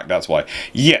shoot back, that's why.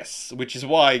 Yes, which is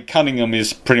why Cunningham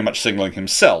is pretty much signalling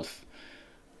himself.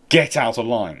 Get out of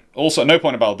line. Also, at no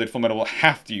point in battle did Formidable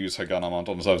have to use her gun armament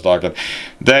on the surface target.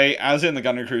 They, as in the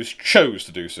gunnery crews, chose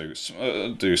to do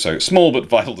so. Small but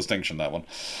vital distinction, that one.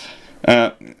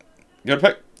 Good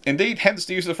pick. Indeed, hence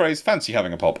the use of the phrase, fancy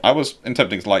having a pop. I was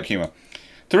attempting to light humour.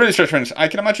 To really stretch range, I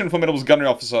can imagine Formidable's gunnery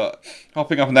officer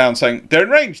hopping up and down saying, they're in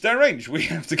range, we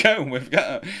have to go,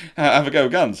 have a go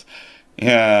with guns.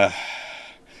 Yeah,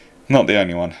 not the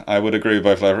only one. I would agree with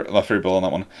both Lefebvre on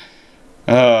that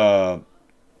one.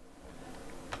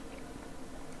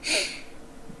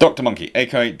 Dr. Monkey,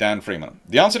 aka Dan Freeman.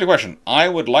 The answer to the question, I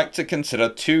would like to consider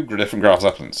two different Graf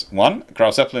Zeppelins. One,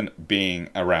 Graf Zeppelin being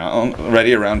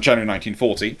ready around January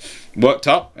 1940, worked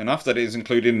up enough that it is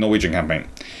included in the Norwegian campaign.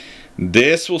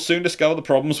 This will soon discover the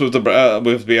problems with the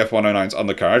BF-109's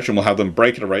undercarriage and will have them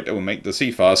break at a rate that will make the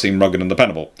Seafire seem rugged and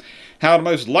dependable. However, the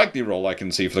most likely role I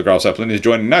can see for the Graf Zeppelin is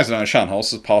joining Gneisenau and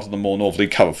Scharnhorst as part of the more northerly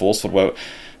cover force, but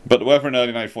the weather in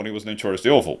early 1940 was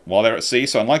notoriously awful. While they're at sea,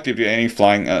 so unlikely to be any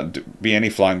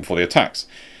flying before the attacks.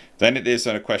 Then it is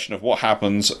a question of what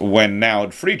happens when now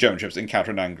 3 German ships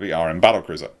encounter an angry RN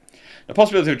battlecruiser. The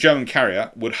possibility of a German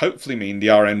carrier would hopefully mean the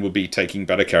RN would be taking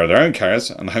better care of their own carriers,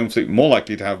 and the Home Fleet more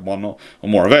likely to have one or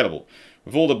more available.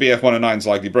 With all the BF-109s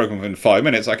likely broken within 5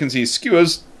 minutes, I can see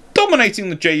skewers dominating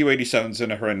the Ju-87s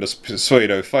in a horrendous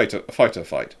pseudo fighter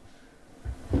fight.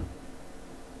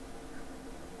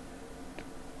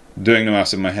 Doing the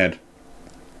maths in my head.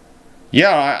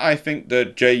 Yeah, I think the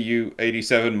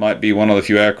Ju-87 might be one of the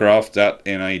few aircraft that,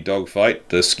 in a dogfight,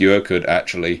 the skewer could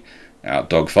actually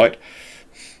out-dogfight.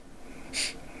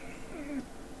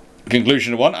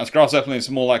 Conclusion 1, as Graf Zeppelin is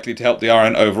more likely to help the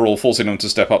RN overall, forcing them to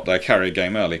step up their carrier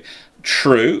game early.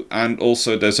 True, and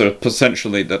also there's a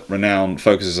potentially that Renown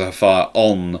focuses her fire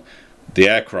on the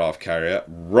aircraft carrier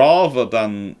rather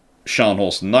than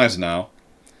Scharnhorst and Gneisenau,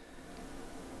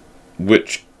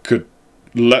 which could,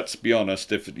 let's be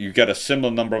honest, if you get a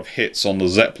similar number of hits on the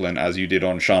Zeppelin as you did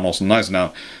on Scharnhorst and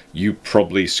Gneisenau, you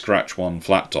probably scratch one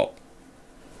flat top.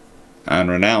 And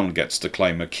Renown gets to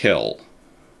claim a kill.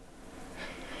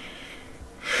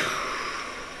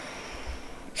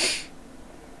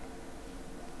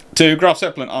 To Graf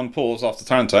Zeppelin unpaused after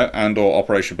Taranto and or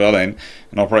Operation Berlin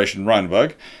and Operation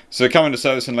Rheinberg, so come into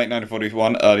service in late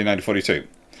 1941, early 1942.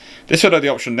 This would have the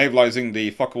option of navalising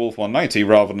the Focke-Wulf 190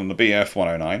 rather than the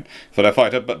BF-109 for their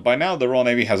fighter, but by now the Royal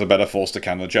Navy has a better force to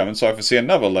counter the Germans, so I foresee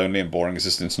another lonely and boring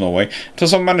assistance to Norway until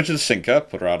someone manages to sink her,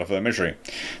 put her out of her misery.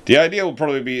 The idea will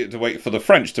probably be to wait for the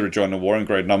French to rejoin the war in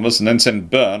great numbers and then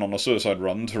send Bern on a suicide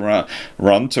run to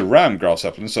ram Graf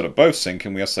Zeppelin so that both sink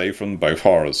and we are saved from both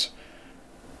horrors.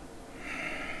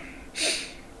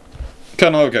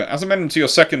 Colonel Oga, as amendment to your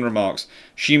second remarks,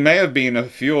 she may have been a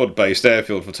fjord-based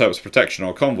airfield for Turks protection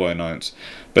or convoy annoyance.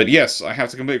 But yes, I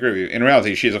have to completely agree with you. In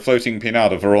reality, she is a floating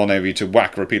pinata for Royal Navy to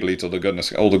whack repeatedly till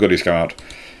all the goodies come out.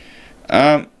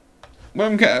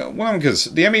 Because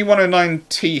the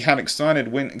ME-109T had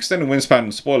extended wingspan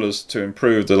and spoilers to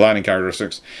improve the landing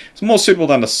characteristics. It's more suitable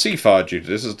than the Seafire due to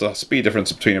this, as the speed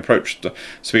difference between approach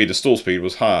speed and stall speed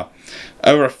was higher.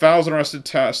 Over 1,000 arrested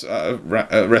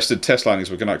test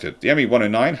landings were conducted. The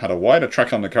ME-109 had a wider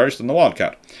track undercarriage than the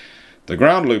Wildcat. The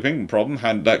ground looping problem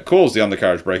that caused the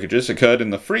undercarriage breakages occurred in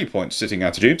the 3-point sitting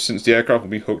attitude, since the aircraft would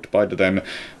be hooked by the then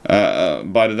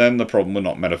the problem would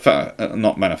not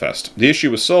manifest. The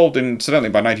issue was solved incidentally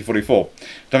by 1944,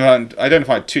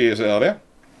 identified 2 years earlier,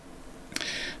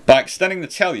 by extending the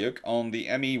tail yoke on the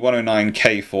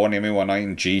ME-109K4 and the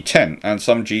ME-109G10, and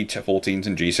some G14s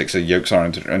and G6 yokes are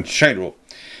interchangeable.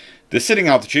 The sitting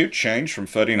altitude changed from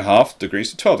 13.5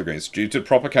 degrees to 12 degrees. Due to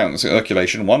proper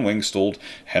circulation, one wing stalled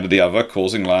ahead of the other,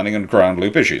 causing landing and ground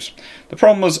loop issues. The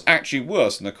problem was actually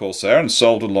worse than the Corsair and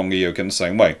solved with longer yoke in the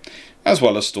same way, as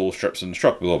well as stall strips and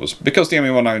shock absorbers. Because the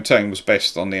ME-109 was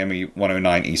based on the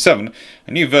ME-109E7,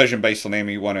 a new version based on the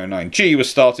ME-109G was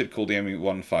started, called the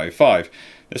ME-155.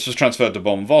 This was transferred to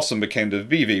Bomb Voss and became the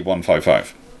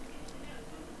VV-155.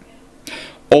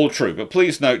 All true, but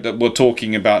please note that we're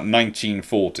talking about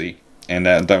 1940, and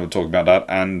then we're talking about that,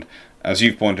 and as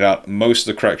you've pointed out, most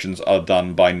of the corrections are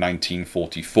done by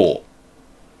 1944.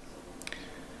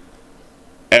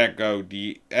 Ergo,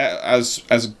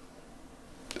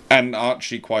 and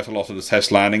actually quite a lot of the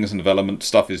test landings and development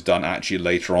stuff is done actually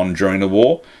later on during the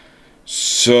war.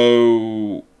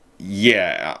 So,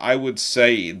 yeah, I would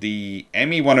say the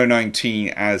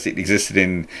ME-109T as it existed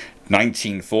in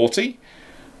 1940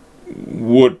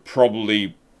 would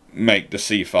probably make the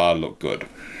Seafire look good.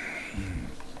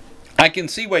 I can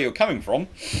see where you're coming from,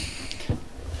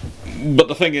 but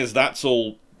the thing is, that's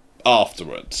all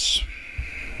afterwards.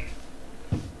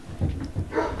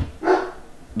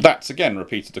 That's again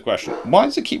repeated the question. Why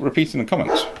does it keep repeating the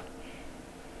comments?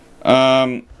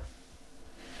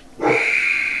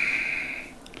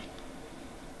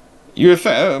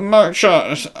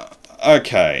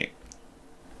 Okay.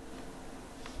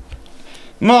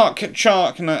 Marchinus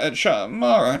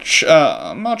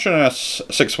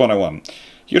 6101.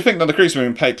 You'd think that the crews would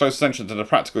have been paid close attention to the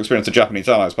practical experience of Japanese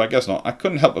allies, but I guess not. I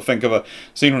couldn't help but think of a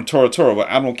scene from Tora Tora where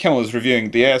Admiral Kimmel is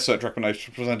reviewing the air search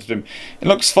recommendation presented to him. It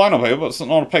looks fine on paper, but it's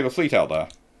not a paper fleet out there.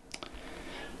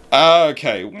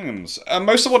 Okay, Williams.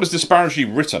 Most of what is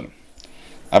disparagingly written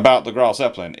about the Graf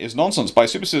Zeppelin is nonsense by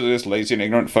supercilious, lazy and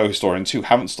ignorant faux historians who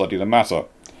haven't studied the matter.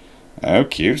 Oh,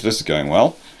 cute. This is going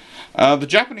well. The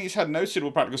Japanese had no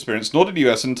suitable practical experience, nor did the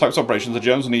US, in the types of operations the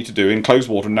Germans need to do in closed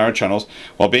water and narrow channels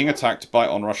while being attacked by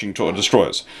onrushing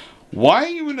destroyers. Why are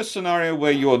you in a scenario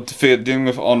where you're dealing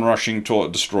with onrushing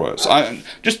destroyers? I'm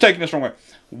just taking this wrong way.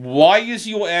 Why is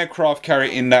your aircraft carrier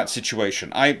in that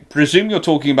situation? I presume you're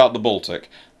talking about the Baltic.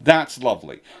 That's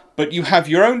lovely. But you have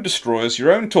your own destroyers,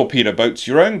 your own torpedo boats,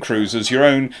 your own cruisers, your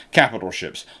own capital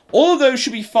ships. All of those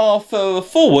should be far further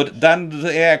forward than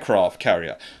the aircraft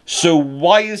carrier. So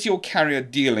why is your carrier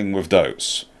dealing with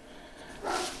those?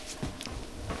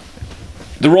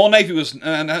 The Royal Navy was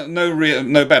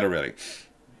no better, really.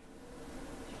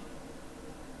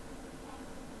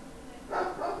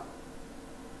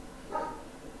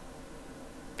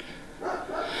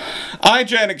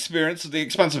 IJN experience of the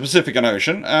expansive Pacific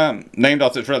Ocean, named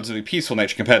after its relatively peaceful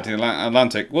nature compared to the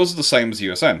Atlantic, was the same as the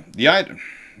USN. The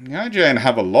IJN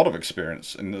have a lot of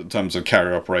experience in terms of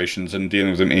carrier operations and dealing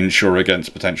with them inshore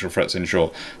against potential threats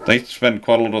inshore. They spend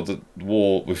quite a lot of the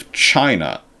war with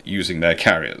China using their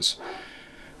carriers.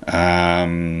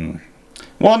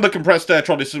 One, the compressed air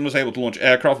trolley system was able to launch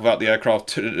aircraft without the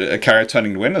aircraft carrier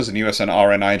turning the wind, as the USN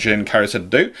RNIJN carriers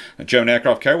had to do. A German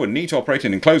aircraft carrier would need to operate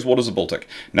in enclosed waters of the Baltic.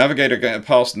 Navigate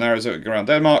past narrows around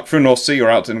Denmark, through North Sea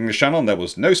or out in the English Channel, and there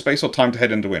was no space or time to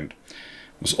head into wind.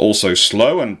 It was also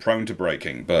slow and prone to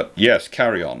braking, but yes,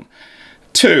 carry on.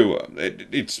 Two,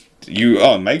 you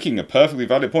are making a perfectly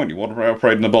valid point. You want to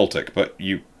operate in the Baltic, but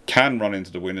you can run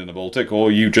into the wind in the Baltic,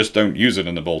 or you just don't use it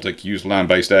in the Baltic, use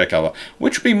land-based air cover,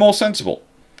 which would be more sensible.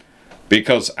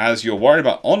 Because as you're worried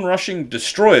about onrushing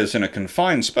destroyers in a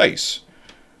confined space,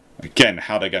 again,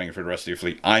 how they're getting through the rest of your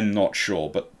fleet, I'm not sure,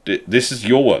 but this is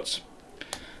your words.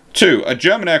 Two, a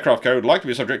German aircraft carrier would like to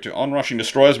be subject to onrushing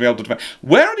destroyers and be able to defend.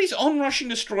 Where are these onrushing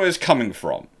destroyers coming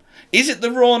from? Is it the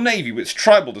Royal Navy with its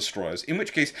tribal destroyers? In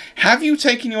which case, have you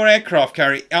taken your aircraft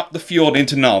carrier up the fjord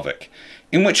into Narvik?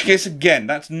 In which case, again,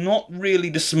 that's not really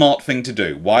the smart thing to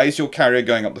do. Why is your carrier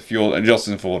going up the fjord and going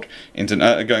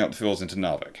up the fjords into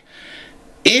Narvik?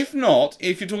 If not,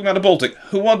 if you're talking about the Baltic,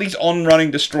 who are these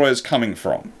on-running destroyers coming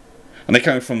from? Are they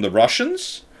coming from the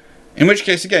Russians? In which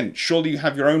case, again, surely you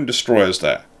have your own destroyers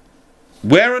there.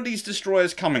 Where are these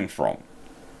destroyers coming from?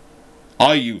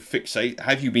 Are you fixated?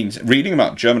 Have you been reading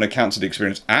about German accounts of the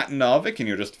experience at Narvik and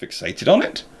you're just fixated on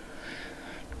it?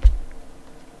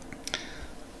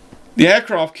 The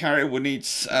aircraft carrier would need,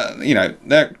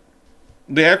 the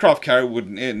aircraft carrier would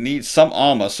need some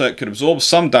armor so it could absorb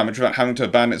some damage without having to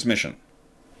abandon its mission.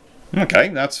 Okay,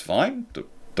 that's fine.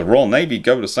 The Royal Navy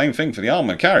go with the same thing for the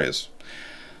armoured carriers.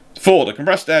 4. The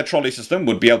compressed air trolley system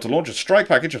would be able to launch a strike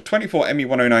package of 24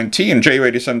 Me-109T and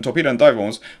Ju-87 torpedo and dive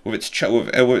bombs with its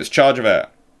charge of air.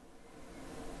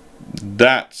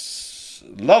 That's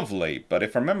lovely, but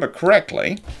if I remember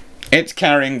correctly, it's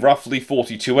carrying roughly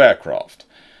 42 aircraft.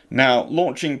 Now,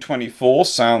 launching 24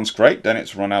 sounds great, then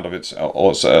it's run out of its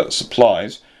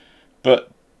supplies,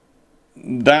 but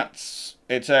that's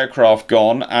its aircraft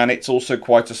gone, and it's also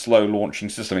quite a slow launching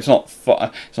system. It's not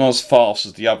as fast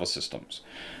as the other systems,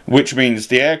 which means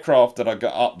the aircraft that are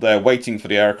up there waiting for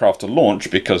the aircraft to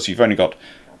launch, because you've only got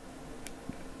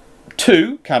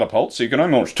 2 catapults, so you can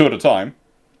only launch 2 at a time.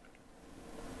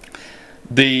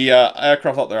 The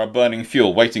aircraft up there are burning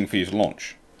fuel, waiting for you to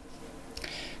launch.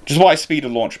 Which is why speed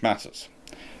of launch matters.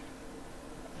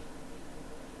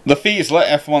 The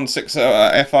Fiesler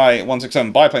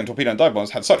Fi-167 biplane torpedo and dive bombs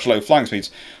had such low flying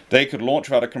speeds they could launch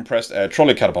without a compressed air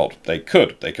trolley catapult. They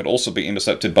could also be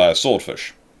intercepted by a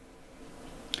swordfish.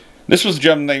 This was the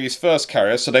German Navy's first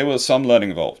carrier, so there was some learning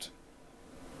involved.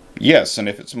 Yes, and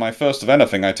if it's my first of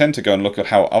anything, I tend to go and look at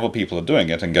how other people are doing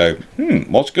it and go,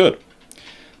 what's good?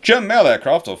 German mail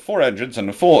aircraft of 4 engines and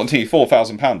a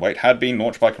 4,000 pound weight had been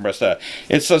launched by compressed air.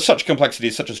 It's such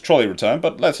complexities such as trolley return,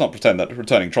 but let's not pretend that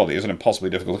returning trolley is an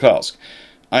impossibly difficult task.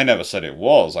 I never said it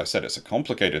was, I said it's a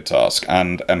complicated task,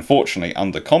 and unfortunately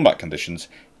under combat conditions,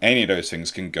 any of those things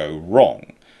can go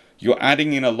wrong. You're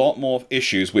adding in a lot more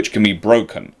issues which can be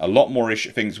broken, a lot more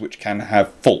things which can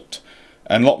have fault,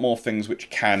 and a lot more things which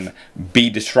can be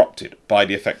disrupted by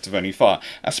the effect of only fire.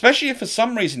 Especially if for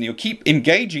some reason you keep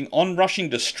engaging on-rushing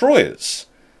destroyers.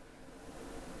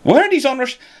 Where are these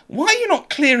on-rush? Why are you not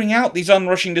clearing out these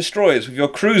on-rushing destroyers with your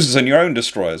cruisers and your own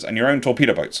destroyers and your own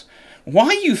torpedo boats? Why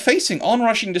are you facing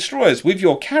on-rushing destroyers with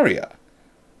your carrier?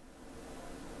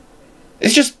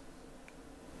 It's just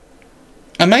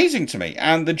amazing to me.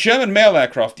 And the German mail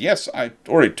aircraft, yes, I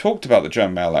already talked about the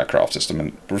German mail aircraft system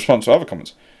in response to other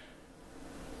comments.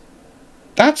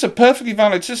 That's a perfectly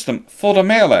valid system for the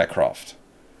mail aircraft.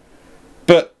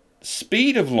 But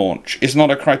speed of launch is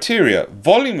not a criteria.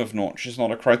 Volume of launch is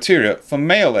not a criteria for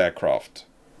mail aircraft.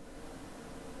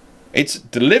 It's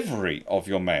delivery of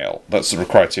your mail that's the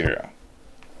criteria.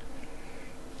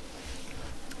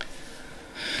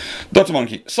 Dr.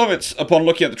 Monkey, Soviets, upon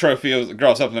looking at the trophy of the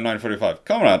Graf Zeppelin in 1945.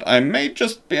 Comrade, I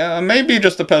may be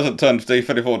just a peasant turned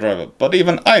T-34 driver, but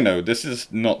even I know this is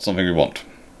not something we want.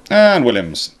 And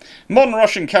Williams. Modern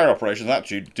Russian carrier operations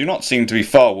actually do not seem to be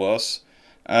far worse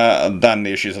than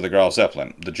the issues of the Graf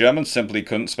Zeppelin. The Germans simply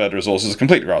couldn't spare the resources to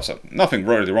complete the Graf Zeppelin. Nothing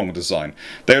really wrong with the design.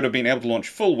 They would have been able to launch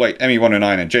full-weight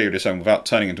Me-109 and Ju-87 without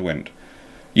turning into wind.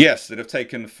 Yes, it'd have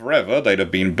taken forever. They'd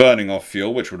have been burning off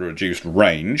fuel, which would have reduced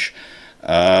range.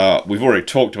 We've already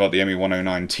talked about the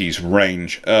Me-109T's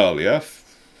range earlier.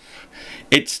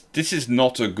 This is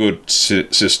not a good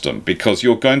system because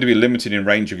you're going to be limited in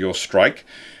range of your strike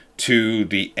to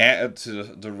the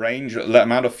range, the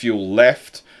amount of fuel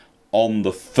left on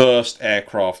the first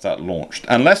aircraft that launched,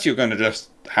 unless you're going to just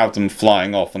have them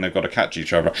flying off and they've got to catch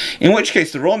each other, in which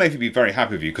case the Royal Navy would be very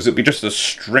happy with you because it would be just a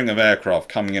string of aircraft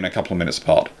coming in a couple of minutes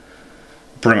apart,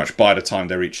 pretty much by the time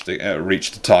they reach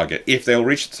the target, if they'll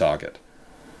reach the target.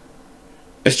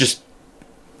 It's just,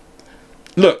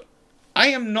 look, I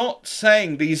am not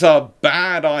saying these are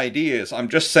bad ideas. I'm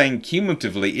just saying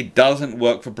cumulatively it doesn't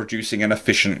work for producing an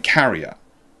efficient carrier.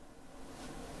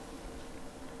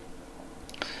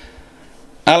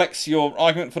 Alex, your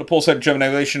argument for the poor state of German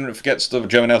aviation forgets the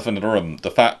German elephant in the room.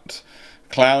 The fat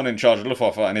clown in charge of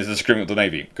Luftwaffe and his disagreement with the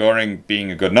Navy. Göring,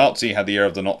 being a good Nazi, had the ear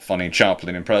of the not funny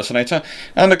Chaplin impersonator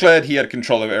and declared he had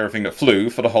control over everything that flew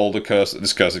for the whole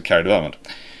this cursed carrier development.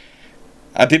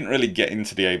 I didn't really get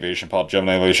into the aviation part of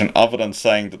German aviation other than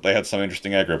saying that they had some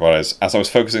interesting air group ideas, as I was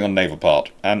focusing on naval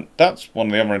part. And that's one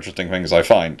of the other interesting things I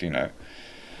find, you know.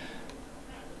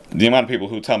 The amount of people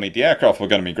who tell me the aircraft were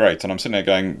going to be great, and I'm sitting there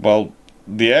going, well,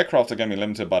 the aircraft are going to be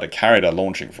limited by the carrier they're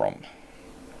launching from.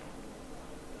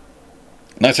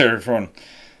 Nice area everyone.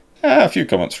 A few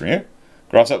comments from you.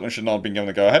 Graf Zeppelin should not have been given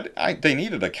the go-ahead. They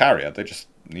needed a carrier, they just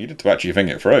needed to actually think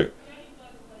it through.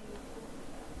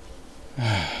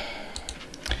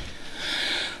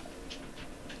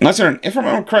 Nice one. If I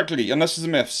remember correctly, unless it's a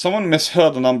myth, someone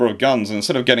misheard the number of guns, and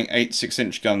instead of getting 8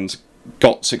 6-inch guns,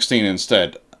 got 16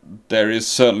 instead. There is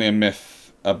certainly a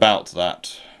myth about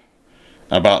that.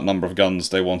 About number of guns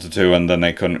they wanted to, and then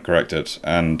they couldn't correct it.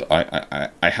 And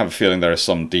I have a feeling there are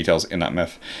some details in that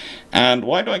myth. And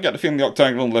why do I get the feeling the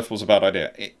octagonal lift was a bad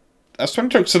idea? As 20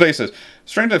 Talks Today says,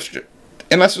 strange lift,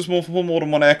 unless it was for more than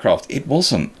one aircraft, it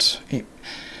wasn't.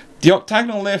 The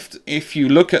octagonal lift, if you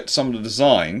look at some of the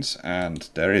designs, and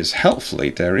there is, helpfully,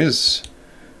 there is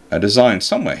a design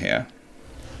somewhere here.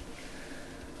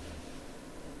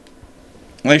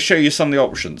 They show you some of the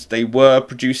options. They were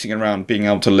producing around being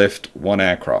able to lift one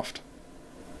aircraft.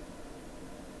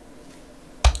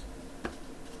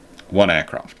 One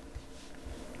aircraft.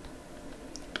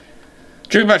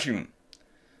 Drew Batchington.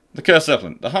 The KSS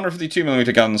Zeppelin. The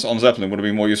 152mm guns on Zeppelin would have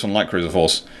been more useful on light cruiser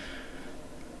force.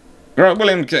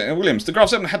 Williams. The Graf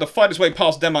Zeppelin had to fight its way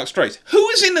past Denmark Straits. Who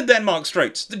is in the Denmark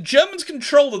Straits? The Germans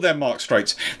control the Denmark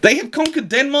Straits. They have conquered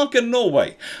Denmark and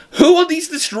Norway. Who are these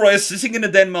destroyers sitting in the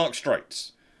Denmark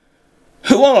Straits?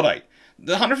 Who are they?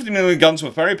 The 150mm guns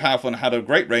were very powerful and had a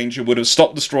great range and would have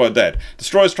stopped destroyer dead.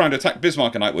 Destroyers trying to attack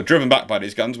Bismarck at night were driven back by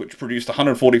these guns, which produced a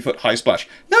 140-foot high splash.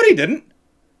 No, they didn't.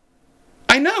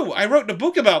 I know, I wrote a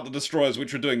book about the destroyers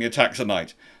which were doing the attacks at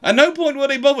night. At no point were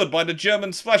they bothered by the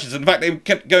German splashes. In fact, they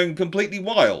kept going completely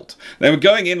wild. They were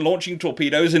going in, launching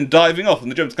torpedoes and diving off,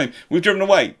 and the Germans claimed, we've driven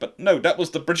away. But no, that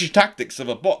was the British tactics of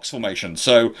a box formation,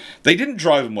 so they didn't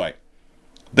drive them away.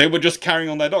 They were just carrying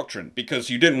on their doctrine, because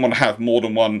you didn't want to have more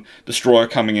than one destroyer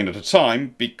coming in at a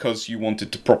time, because you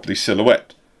wanted to properly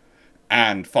silhouette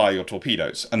and fire your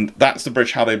torpedoes. And that's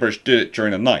how the British did it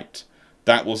during the night.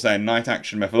 That was their night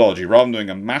action methodology. Rather than doing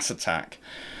a mass attack,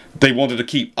 they wanted to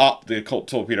keep up the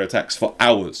torpedo attacks for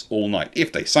hours, all night.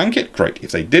 If they sank it, great.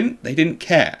 If they didn't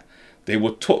care. They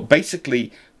were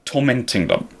basically tormenting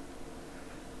them.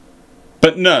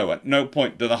 But no, at no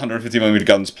point did the 150mm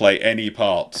guns play any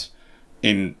part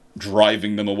in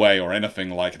driving them away or anything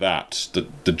like that.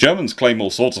 The Germans claim all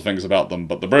sorts of things about them,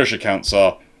 but the British accounts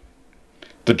are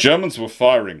the Germans were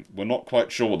firing. We're not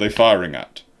quite sure what they're firing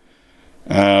at.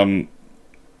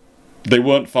 They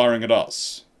weren't firing at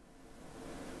us.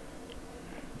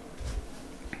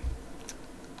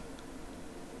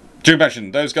 Drew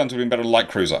Bashan, those guns would have been better than light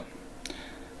cruiser.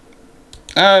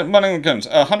 Running guns.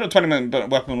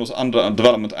 120mm weapon was under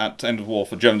development at the end of war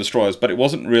for German destroyers, but it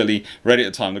wasn't really ready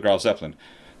at the time of the Graf Zeppelin.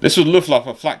 This was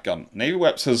Luftwaffe flat gun. Navy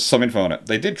Weps has some info on it.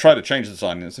 They did try to change the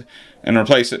design and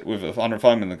replace it with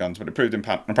 105mm guns, but it proved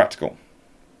impractical.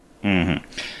 Great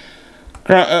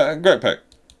pick.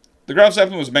 The Graf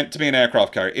Zeppelin was meant to be an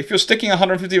aircraft carrier. If you're sticking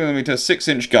 150mm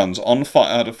 6-inch guns on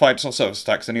to fight surface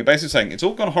attacks, then you're basically saying it's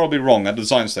all gone horribly wrong at the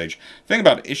design stage. Think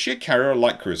about it. Is she a carrier or a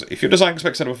light cruiser? If your design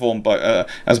expects her to perform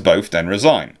as both, then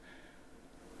resign.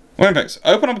 Olympics.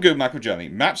 Open up a Google map of Germany.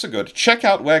 Maps are good. Check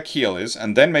out where Kiel is,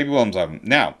 and then maybe Wilhelmshaven.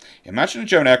 Now, imagine a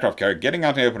German aircraft carrier getting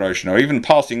out in the open ocean or even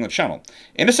passing the channel.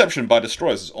 Interception by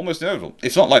destroyers is almost inevitable.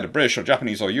 It's not like the British or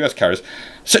Japanese or US carriers.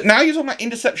 So now you're talking about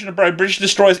interception by British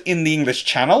destroyers in the English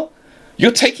Channel?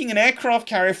 You're taking an aircraft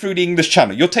carrier through the English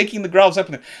Channel. You're taking the Graf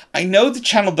Zeppelin. I know the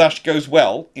Channel Dash goes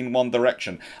well in one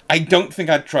direction. I don't think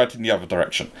I'd try it in the other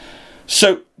direction.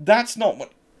 So that's not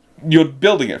what you're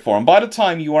building it for. And by the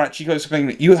time you are actually close to claiming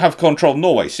that you have control of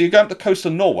Norway, so you go up the coast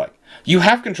of Norway, you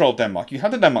have control of Denmark, you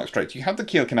have the Denmark Straits, you have the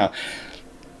Kiel Canal.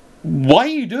 Why are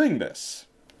you doing this?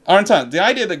 The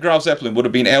idea that Graf Zeppelin would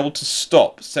have been able to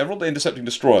stop several intercepting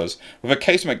destroyers with a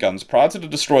casemate guns prior to the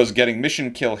destroyers getting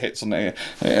mission kill hits on the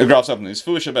Graf Zeppelin is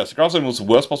foolish at best. The Graf Zeppelin was the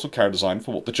worst possible carrier design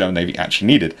for what the German Navy actually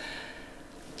needed.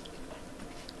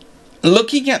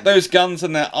 Looking at those guns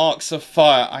and their arcs of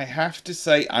fire, I have to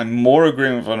say I'm more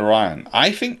agreeing with Orion.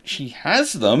 I think she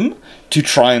has them to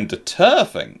try and deter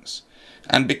things,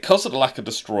 and because of the lack of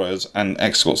destroyers and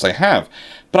escorts they have.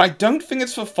 But I don't think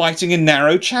it's for fighting in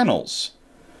narrow channels.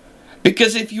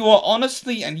 Because if you are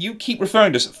honestly, and you keep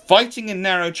referring to this, fighting in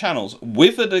narrow channels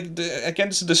with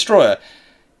against a destroyer,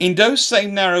 in those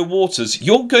same narrow waters,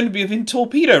 you're going to be within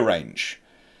torpedo range.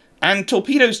 And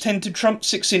torpedoes tend to trump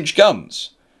 6-inch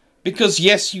guns. Because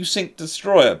yes, you sink the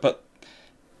destroyer, but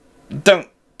don't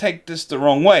take this the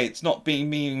wrong way. It's not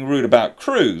being rude about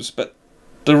crews, but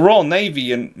the Royal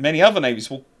Navy and many other navies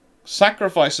will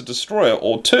sacrifice a destroyer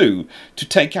or two to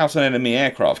take out an enemy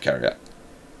aircraft carrier.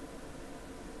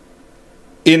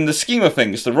 In the scheme of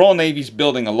things, the Royal Navy's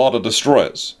building a lot of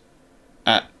destroyers.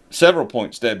 At several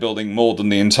points, they're building more than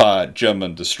the entire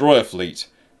German destroyer fleet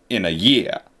in a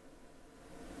year.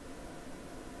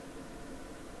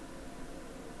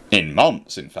 In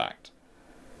months, in fact.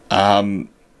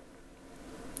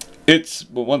 It's,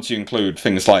 well, once you include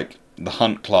things like the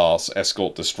Hunt class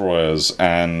escort destroyers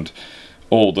and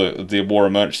all the War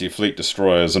Emergency Fleet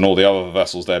destroyers and all the other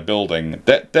vessels they're building,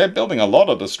 they're building a lot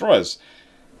of destroyers.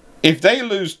 If they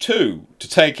lose 2 to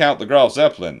take out the Graf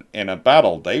Zeppelin in a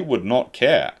battle, they would not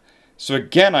care. So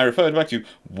again, I refer back to,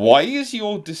 why is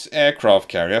your aircraft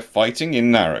carrier fighting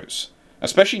in narrows?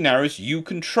 Especially narrows you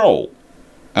control,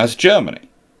 as Germany.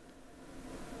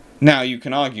 Now, you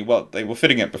can argue, well, they were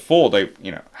fitting it before they,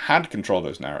 had control of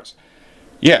those narrows.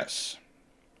 Yes.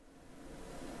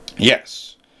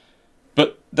 Yes.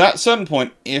 But at a certain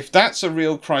point, if that's a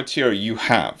real criteria you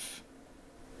have,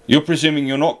 you're presuming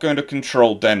you're not going to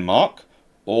control Denmark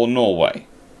or Norway.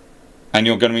 And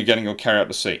you're going to be getting your carrier out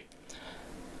to sea.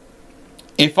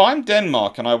 If I'm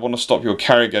Denmark and I want to stop your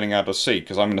carrier getting out to sea,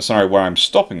 because I'm in a scenario where I'm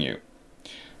stopping you,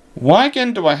 why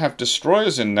again do I have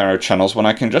destroyers in narrow channels when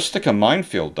I can just stick a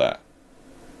minefield there?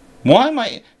 Why am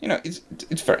I,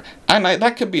 it's fair. And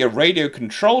that could be a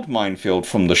radio-controlled minefield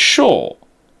from the shore.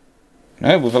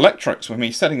 With electrics, with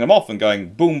me setting them off and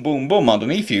going boom, boom, boom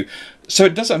underneath you. So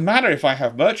it doesn't matter if I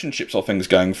have merchant ships or things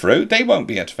going through, they won't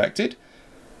be affected.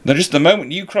 Then just the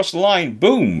moment you cross the line,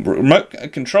 boom, remote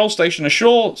control station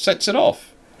ashore sets it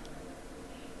off.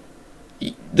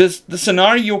 The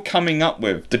scenario you're coming up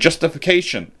with, the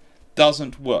justification,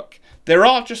 doesn't work. There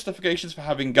are justifications for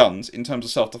having guns in terms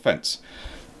of self-defense.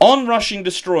 On-rushing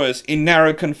destroyers in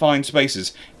narrow confined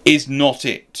spaces is not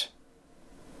it.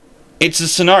 It's a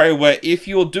scenario where if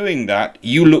you're doing that,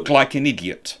 you look like an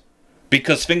idiot.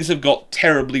 Because things have got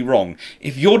terribly wrong.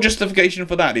 If your justification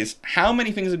for that is how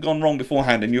many things have gone wrong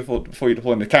beforehand and before you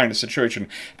deploy the carrier in a situation,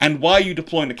 and why are you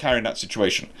deploying the carrier in that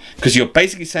situation? Because you're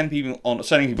basically sending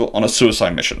people on a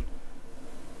suicide mission.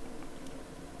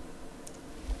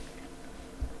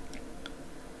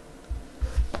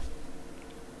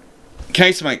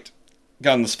 Casemate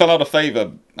guns fell out of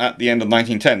favour at the end of the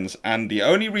 1910s, and the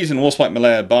only reason Warspite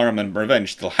Malaya, Barham and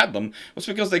Revenge still had them was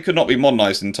because they could not be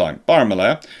modernised in time. Barham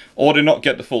Malaya, or did not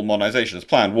get the full modernisation as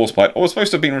planned, Warspite, or was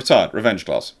supposed to have been retired, Revenge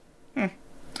class.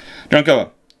 Don't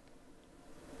go.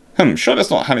 Sure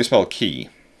that's not how you spell key.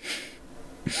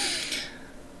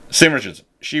 Sim Richards,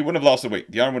 she wouldn't have lasted a week.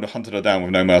 The Iron would have hunted her down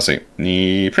with no mercy.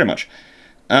 Pretty much.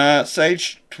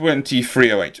 Sage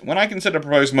 2308. When I consider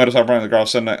proposed modus operandi of the Graf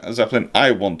Zeppelin,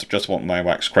 I just want my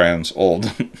wax crayons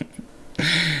oiled.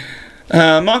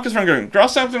 Marcus Van Groen.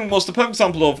 Graf Zeppelin was the perfect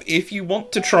example of if you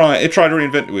want to try to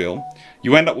reinvent the wheel,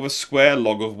 you end up with a square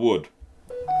log of wood.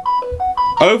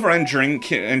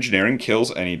 Over-engineering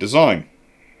kills any design.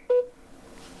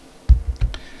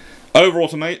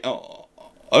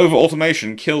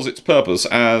 Over-automation kills its purpose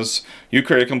as you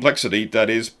create a complexity that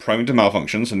is prone to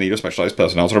malfunctions and need of specialized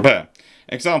personnel to repair.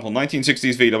 Example,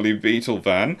 1960s VW Beetle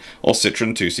van or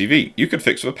Citroen 2CV. You could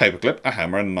fix with a paperclip, a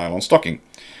hammer and a nylon stocking.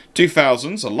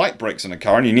 2000s, a light breaks in a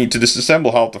car and you need to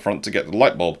disassemble half the front to get the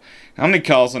light bulb. How many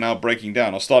cars are now breaking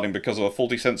down or starting because of a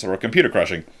faulty sensor or a computer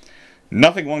crashing?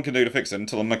 Nothing one can do to fix it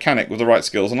until a mechanic with the right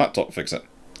skills and laptop fix it.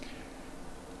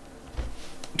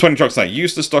 20 trucks say,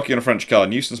 use the stocking on a French car,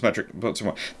 nuisance metric.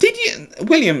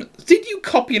 William, did you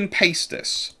copy and paste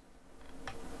this?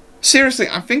 Seriously,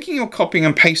 I'm thinking you're copying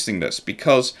and pasting this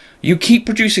because you keep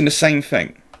producing the same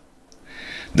thing.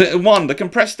 The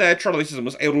compressed air trolley system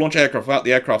was able to launch aircraft without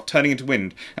the aircraft turning into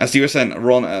wind, as the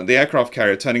USN the aircraft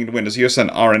carrier turning into wind, as USN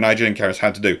and Nigerian carriers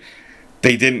had to do.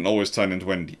 They didn't always turn into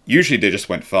wind. Usually they just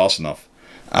went fast enough.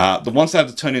 The ones that had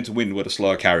to turn into wind were the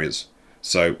slower carriers.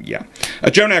 So, yeah.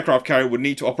 A German aircraft carrier would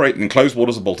need to operate in enclosed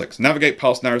waters of Baltics, navigate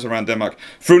past narrows around Denmark,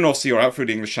 through North Sea or out through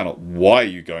the English Channel. Why are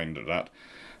you going to that?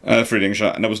 Through the English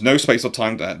Channel. And there was no space or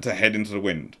time to head into the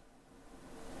wind.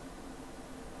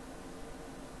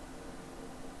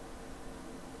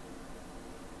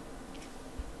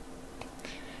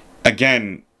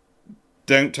 Again,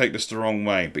 don't take this the wrong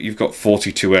way, but you've got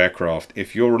 42 aircraft.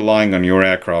 If you're relying on your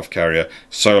aircraft carrier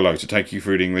solo to take you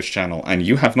through the English Channel, and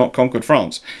you have not conquered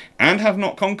France, and have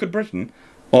not conquered Britain,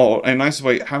 or in a nicer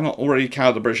way, have not already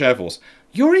cowed the British Air Force,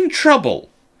 you're in trouble.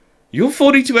 Your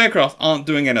 42 aircraft aren't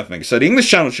doing anything, so the English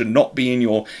Channel should not be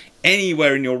in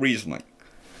anywhere in your reasoning.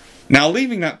 Now,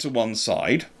 leaving that to one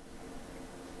side,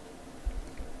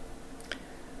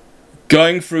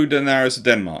 going through the narrows of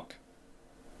Denmark.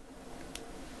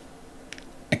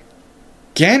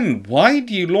 Again, why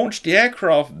do you launch the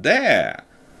aircraft there?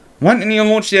 Why didn't you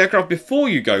launch the aircraft before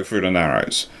you go through the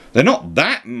narrows? They're not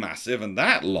that massive and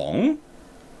that long.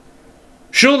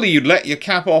 Surely you'd let your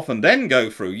cap off and then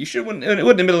go through. You wouldn't in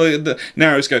the middle of the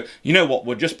narrows go, you know what,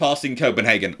 we're just passing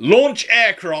Copenhagen. Launch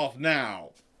aircraft now!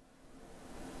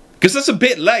 Because that's a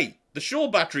bit late. The shore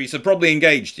batteries have probably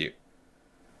engaged you.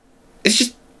 It's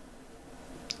just...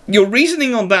 Your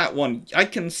reasoning on that one, I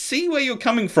can see where you're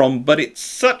coming from, but it's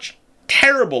such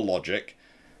terrible logic.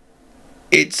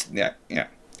 It's, yeah.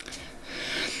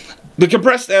 The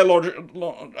compressed air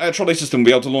trolley system will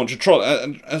be able to launch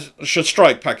a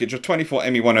strike package of 24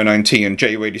 Me-109T and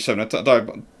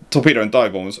Ju-87 torpedo and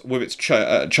dive bombers with its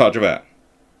charge of air.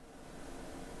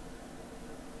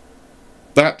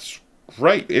 That's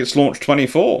great. It's launched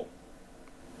 24.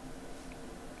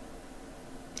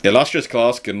 Illustrious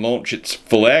class can launch its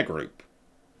full air group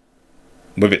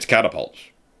with its catapults.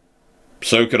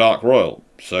 So could Ark Royal.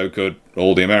 So could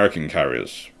all the American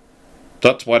carriers.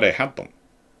 That's why they had them.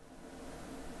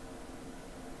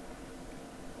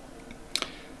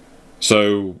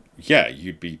 So yeah,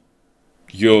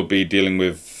 you'll be dealing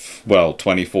with, well,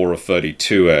 24 or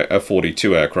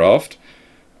 42 aircraft.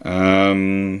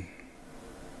 Yeah.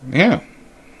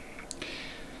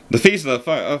 The fees of the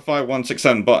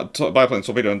 5167 biplane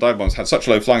torpedo and dive bombs had such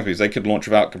low flying speeds they could launch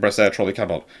without compressed air trolley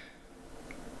catapult.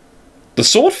 The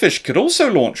Swordfish could also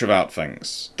launch without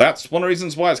things. That's one of the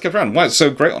reasons why it's kept around, why it's so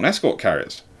great on escort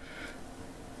carriers.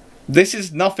 This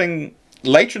is nothing.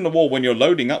 Later in the war, when you're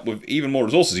loading up with even more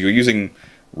resources, you're using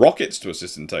rockets to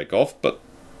assist in takeoff, but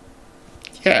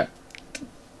yeah,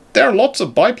 there are lots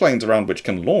of biplanes around which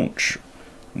can launch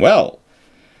well.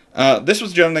 This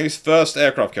was Germany's first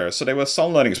aircraft carrier, so they were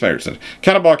some learning experiences.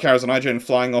 Cannonball carriers and IJN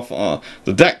flying off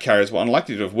the deck carriers were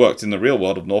unlikely to have worked in the real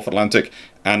world of North Atlantic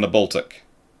and the Baltic.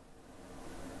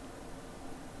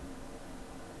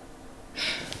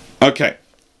 Okay,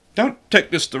 don't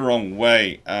take this the wrong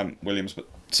way, Williams, but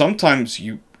sometimes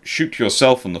you shoot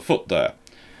yourself in the foot there.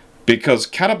 Because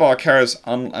cannonball carriers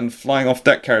and flying off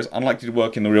deck carriers are unlikely to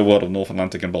work in the real world of North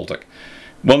Atlantic and Baltic.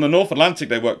 Well, in the North Atlantic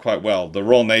they work quite well. The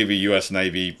Royal Navy, US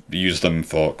Navy use them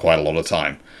for quite a lot of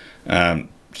time.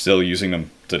 Still using them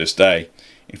to this day.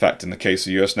 In fact, in the case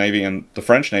of the US Navy and the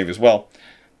French Navy as well,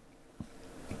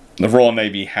 the Royal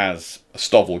Navy has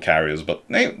Stovall carriers, but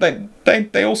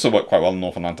they also work quite well in the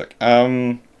North Atlantic.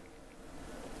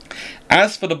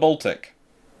 As for the Baltic,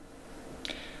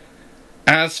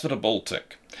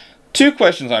 two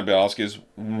questions I'd be asking is,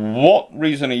 what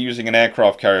reason are you using an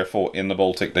aircraft carrier for in the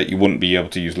Baltic that you wouldn't be able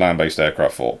to use land-based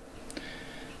aircraft for?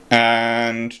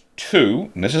 And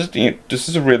two, and this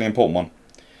is a really important one,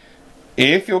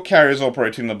 if your carrier is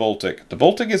operating in the Baltic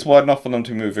is wide enough for them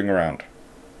to be moving around.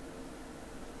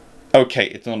 Okay,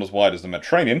 it's not as wide as the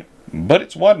Mediterranean, but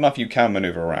it's wide enough you can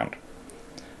maneuver around.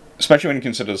 Especially when you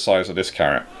consider the size of this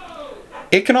carrier.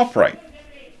 It can operate.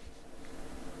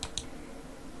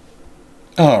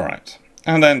 Alright,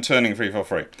 and then turning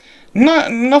 343.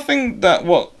 Nothing that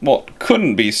what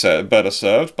couldn't be better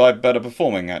served by better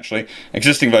performing, actually.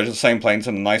 Existing versions of the same planes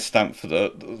and a nice stamp for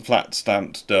the flat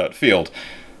stamped dirt field.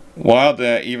 Why are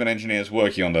there even engineers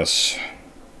working on this?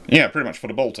 Yeah, pretty much for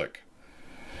the Baltic.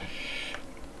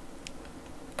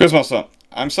 Quizmaster,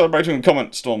 I'm celebrating a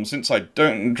comment storm since I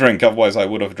don't drink, otherwise I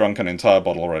would have drunk an entire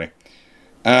bottle already.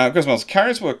 Quizmaster,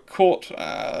 carriers were caught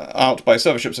out by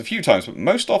surface ships a few times, but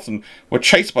most often were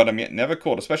chased by them yet never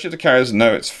caught, especially if the carriers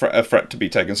know it's a threat to be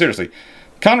taken seriously.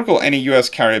 Can't recall any US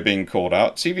carrier being caught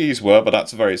out. CVEs were, but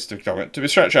that's a very specific topic. To be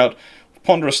stretched out,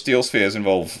 ponderous steel spheres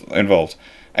involved.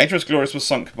 HMS Glorious was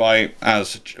sunk by,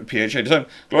 as PH-87,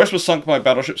 Glorious was sunk by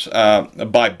battleships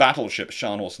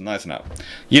Scharnhorst and Gneisenau.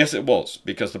 Yes, it was,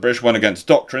 because the British went against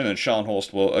doctrine, and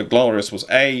Scharnhorst, Glorious was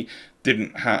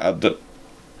didn't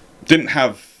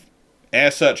have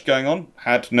air search going on,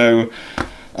 had no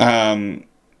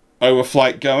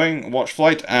overflight going, watch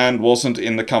flight, and wasn't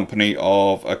in the company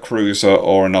of a cruiser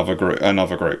or another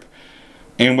group.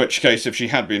 In which case, if she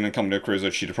had been in the company of a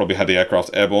cruiser, she'd have probably had the aircraft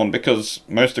airborne, because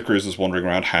most of the cruisers wandering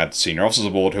around had senior officers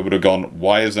aboard who would have gone,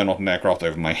 why is there not an aircraft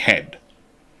over my head?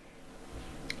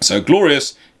 So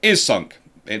Glorious is sunk.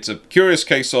 It's a curious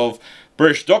case of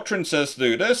British doctrine says to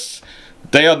do this,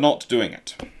 they are not doing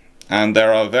it. And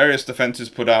there are various defences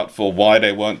put out for why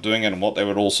they weren't doing it and what they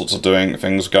were all sorts of doing,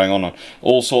 things going on, and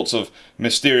all sorts of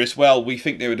mysterious, well, we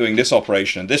think they were doing this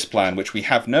operation and this plan, which we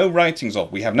have no writings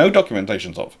of, we have no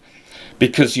documentations of.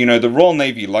 Because, you know, the Royal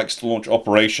Navy likes to launch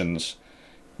operations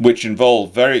which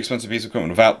involve very expensive pieces of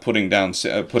equipment without putting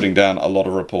down a lot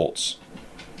of reports.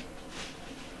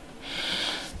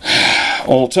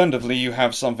 Alternatively, you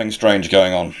have something strange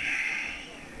going on.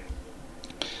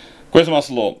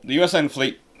 Quizmaster Law. The USN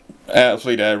Fleet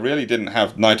Air really didn't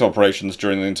have night operations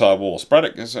during the entire war.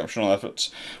 Sporadic exceptional efforts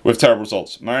with terrible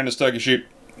results. Mariners turkey shoot.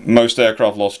 Most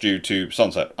aircraft lost due to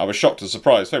sunset. I was shocked and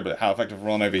surprised favorably how effective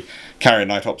Royal Navy carrier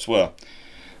night ops were.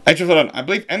 I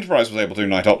believe Enterprise was able to do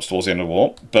night ops towards the end of the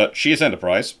war, but she is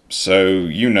Enterprise, so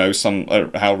you know some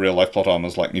how real-life plot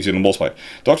armors like New Zealand Warspite.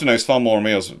 Doctor knows far more on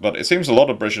meals, but it seems a lot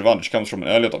of British advantage comes from an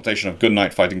early adaptation of good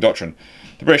night fighting doctrine.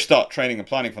 The British start training and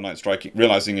planning for night striking,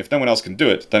 realising if no one else can do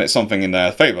it, then it's something in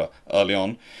their favour early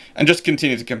on, and just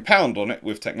continue to compound on it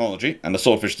with technology, and the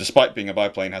Swordfish, despite being a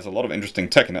biplane, has a lot of interesting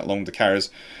tech in it along the carriers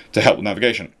to help with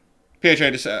navigation.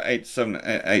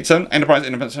 PH8787, Enterprise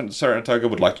Independent Saratoga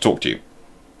would like to talk to you.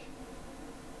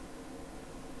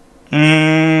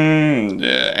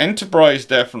 Yeah, Enterprise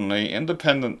definitely.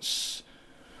 Independence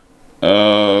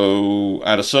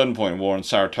at a certain point in war, and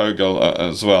Saratoga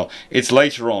as well. It's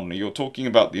later on. You're talking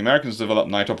about the Americans develop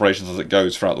night operations as it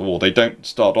goes throughout the war. They don't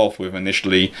start off with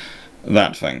initially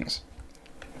that things.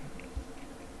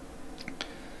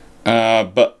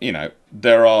 But, you know,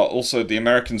 there are also, the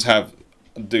Americans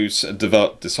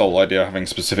developed this whole idea of having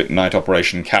specific night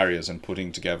operation carriers and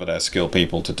putting together their skilled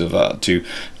people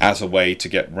as a way to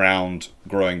get round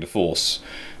growing the force.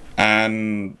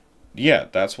 And yeah,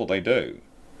 that's what they do.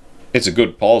 It's a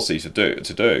good policy to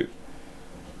do.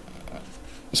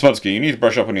 Smudsky, you need to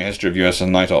brush up on your history of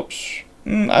USN night ops.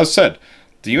 As said,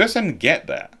 the USN get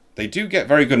there. They do get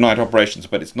very good night operations,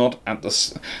 but it's not at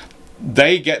the...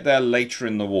 They get there later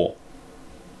in the war.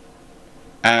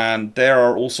 And there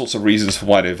are all sorts of reasons for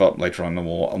why they've up later on in the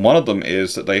war. And one of them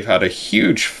is that they've had a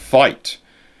huge fight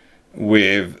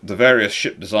with the various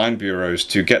ship design bureaus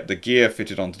to get the gear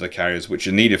fitted onto the carriers which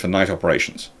are needed for night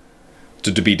operations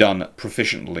to be done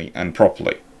proficiently and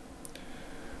properly.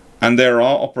 And there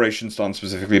are operations done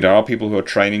specifically. There are people who are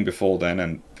training before then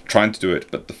and trying to do it.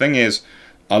 But the thing is,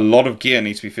 a lot of gear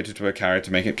needs to be fitted to a carrier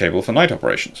to make it capable for night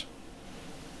operations.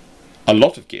 A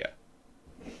lot of gear.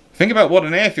 Think about what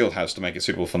an airfield has to make it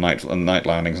suitable for night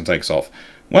landings and takes off.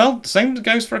 Well, the same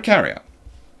goes for a carrier.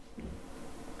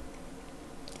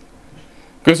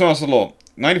 Ghostmaster Law.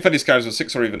 1950s carriers with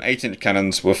 6 or even 8-inch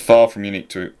cannons were far from unique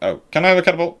to... Oh, can I have a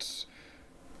catapult?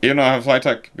 Even though I have flight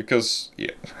tech? Because,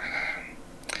 yeah.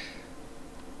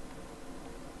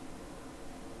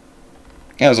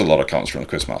 There's a lot of comments from the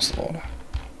Quizmaster Law.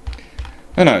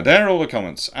 Oh no, there are all the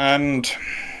comments. And...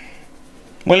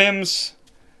 Williams...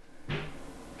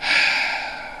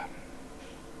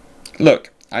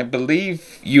 Look, I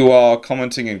believe you are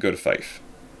commenting in good faith.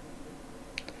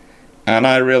 And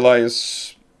I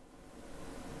realise...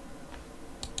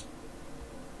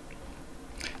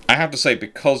 I have to say,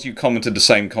 because you commented the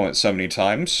same comment so many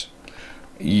times,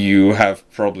 you have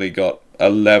probably got a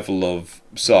level of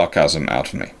sarcasm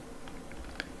out of me.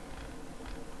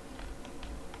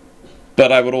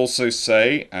 But I would also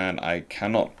say, and I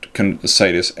cannot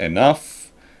say this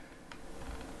enough,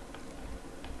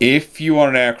 if you are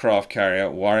an aircraft carrier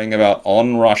worrying about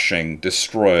onrushing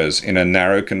destroyers in a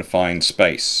narrow confined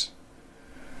space,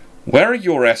 where are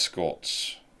your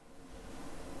escorts?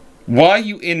 Why are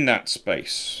you in that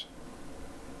space?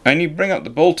 And you bring up the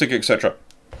Baltic, etc.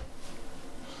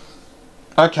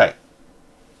 Okay.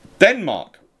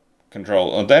 Denmark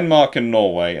and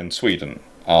Norway and Sweden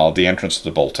are the entrance to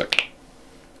the Baltic,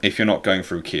 if you're not going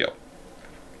through Kiel.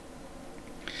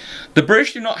 The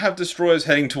British do not have destroyers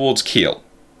heading towards Kiel.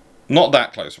 Not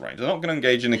that close range. They're not going to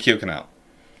engage in the Kiel Canal.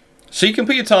 So you can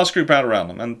put your task group out around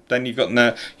them, and then you've got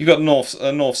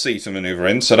North Sea to manoeuvre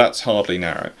in, so that's hardly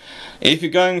narrow. If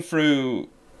you're going through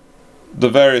the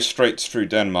various straits through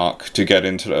Denmark to get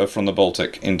into from the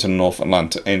Baltic into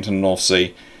the North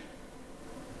Sea,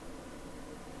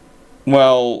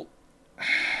 well,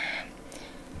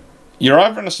 you're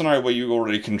either in a scenario where you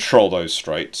already control those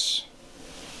straits,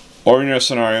 or in a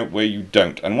scenario where you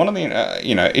don't. And one of the,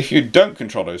 you know, if you don't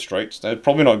control those straits, they're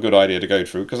probably not a good idea to go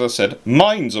through, because as I said,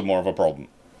 mines are more of a problem.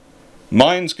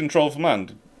 Mines controlled from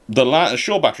land. The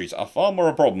shore batteries are far more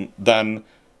a problem than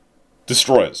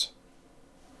destroyers.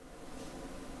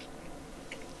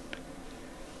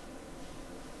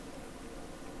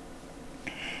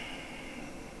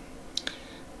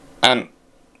 And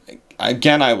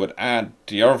again, I would add,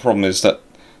 the other problem is that,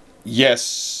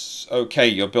 yes, okay,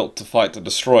 you're built to fight the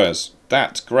destroyers.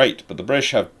 That's great, but the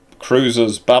British have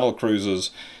cruisers, battle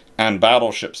cruisers, and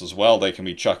battleships as well they can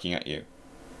be chucking at you.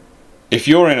 If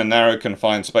you're in a narrow,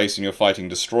 confined space and you're fighting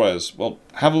destroyers, well,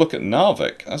 have a look at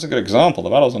Narvik. That's a good example.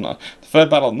 The Third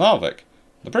Battle of Narvik.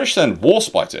 The British sent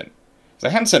Warspite in. If they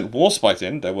hadn't sent Warspite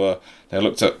in, they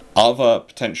looked at other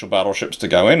potential battleships to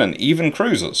go in, and even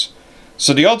cruisers.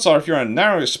 So the odds are, if you're in a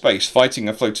narrow space fighting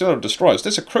a flotilla of destroyers,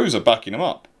 there's a cruiser backing them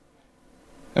up.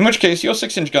 In which case, your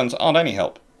 6-inch guns aren't any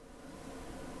help.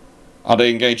 Are they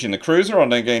engaging the cruiser, or are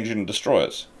they engaging the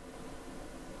destroyers?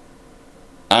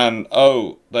 And,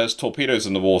 oh, there's torpedoes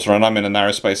in the water and I'm in a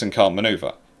narrow space and can't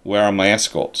maneuver. Where are my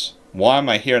escorts? Why am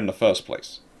I here in the first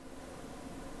place?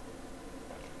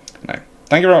 No.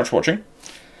 Thank you very much for watching.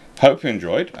 Hope you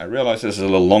enjoyed. I realise this is a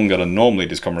little longer than normally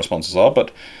these common responses are,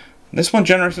 but this one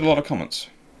generated a lot of comments.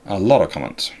 A lot of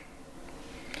comments.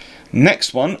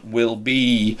 Next one will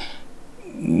be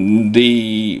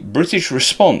the British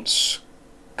response,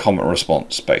 comment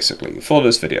response, basically, for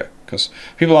this video. Because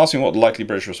people asked me what the likely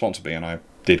British response would be, and I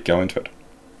did go into it.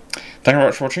 Thank you very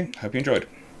much for watching. Hope you enjoyed.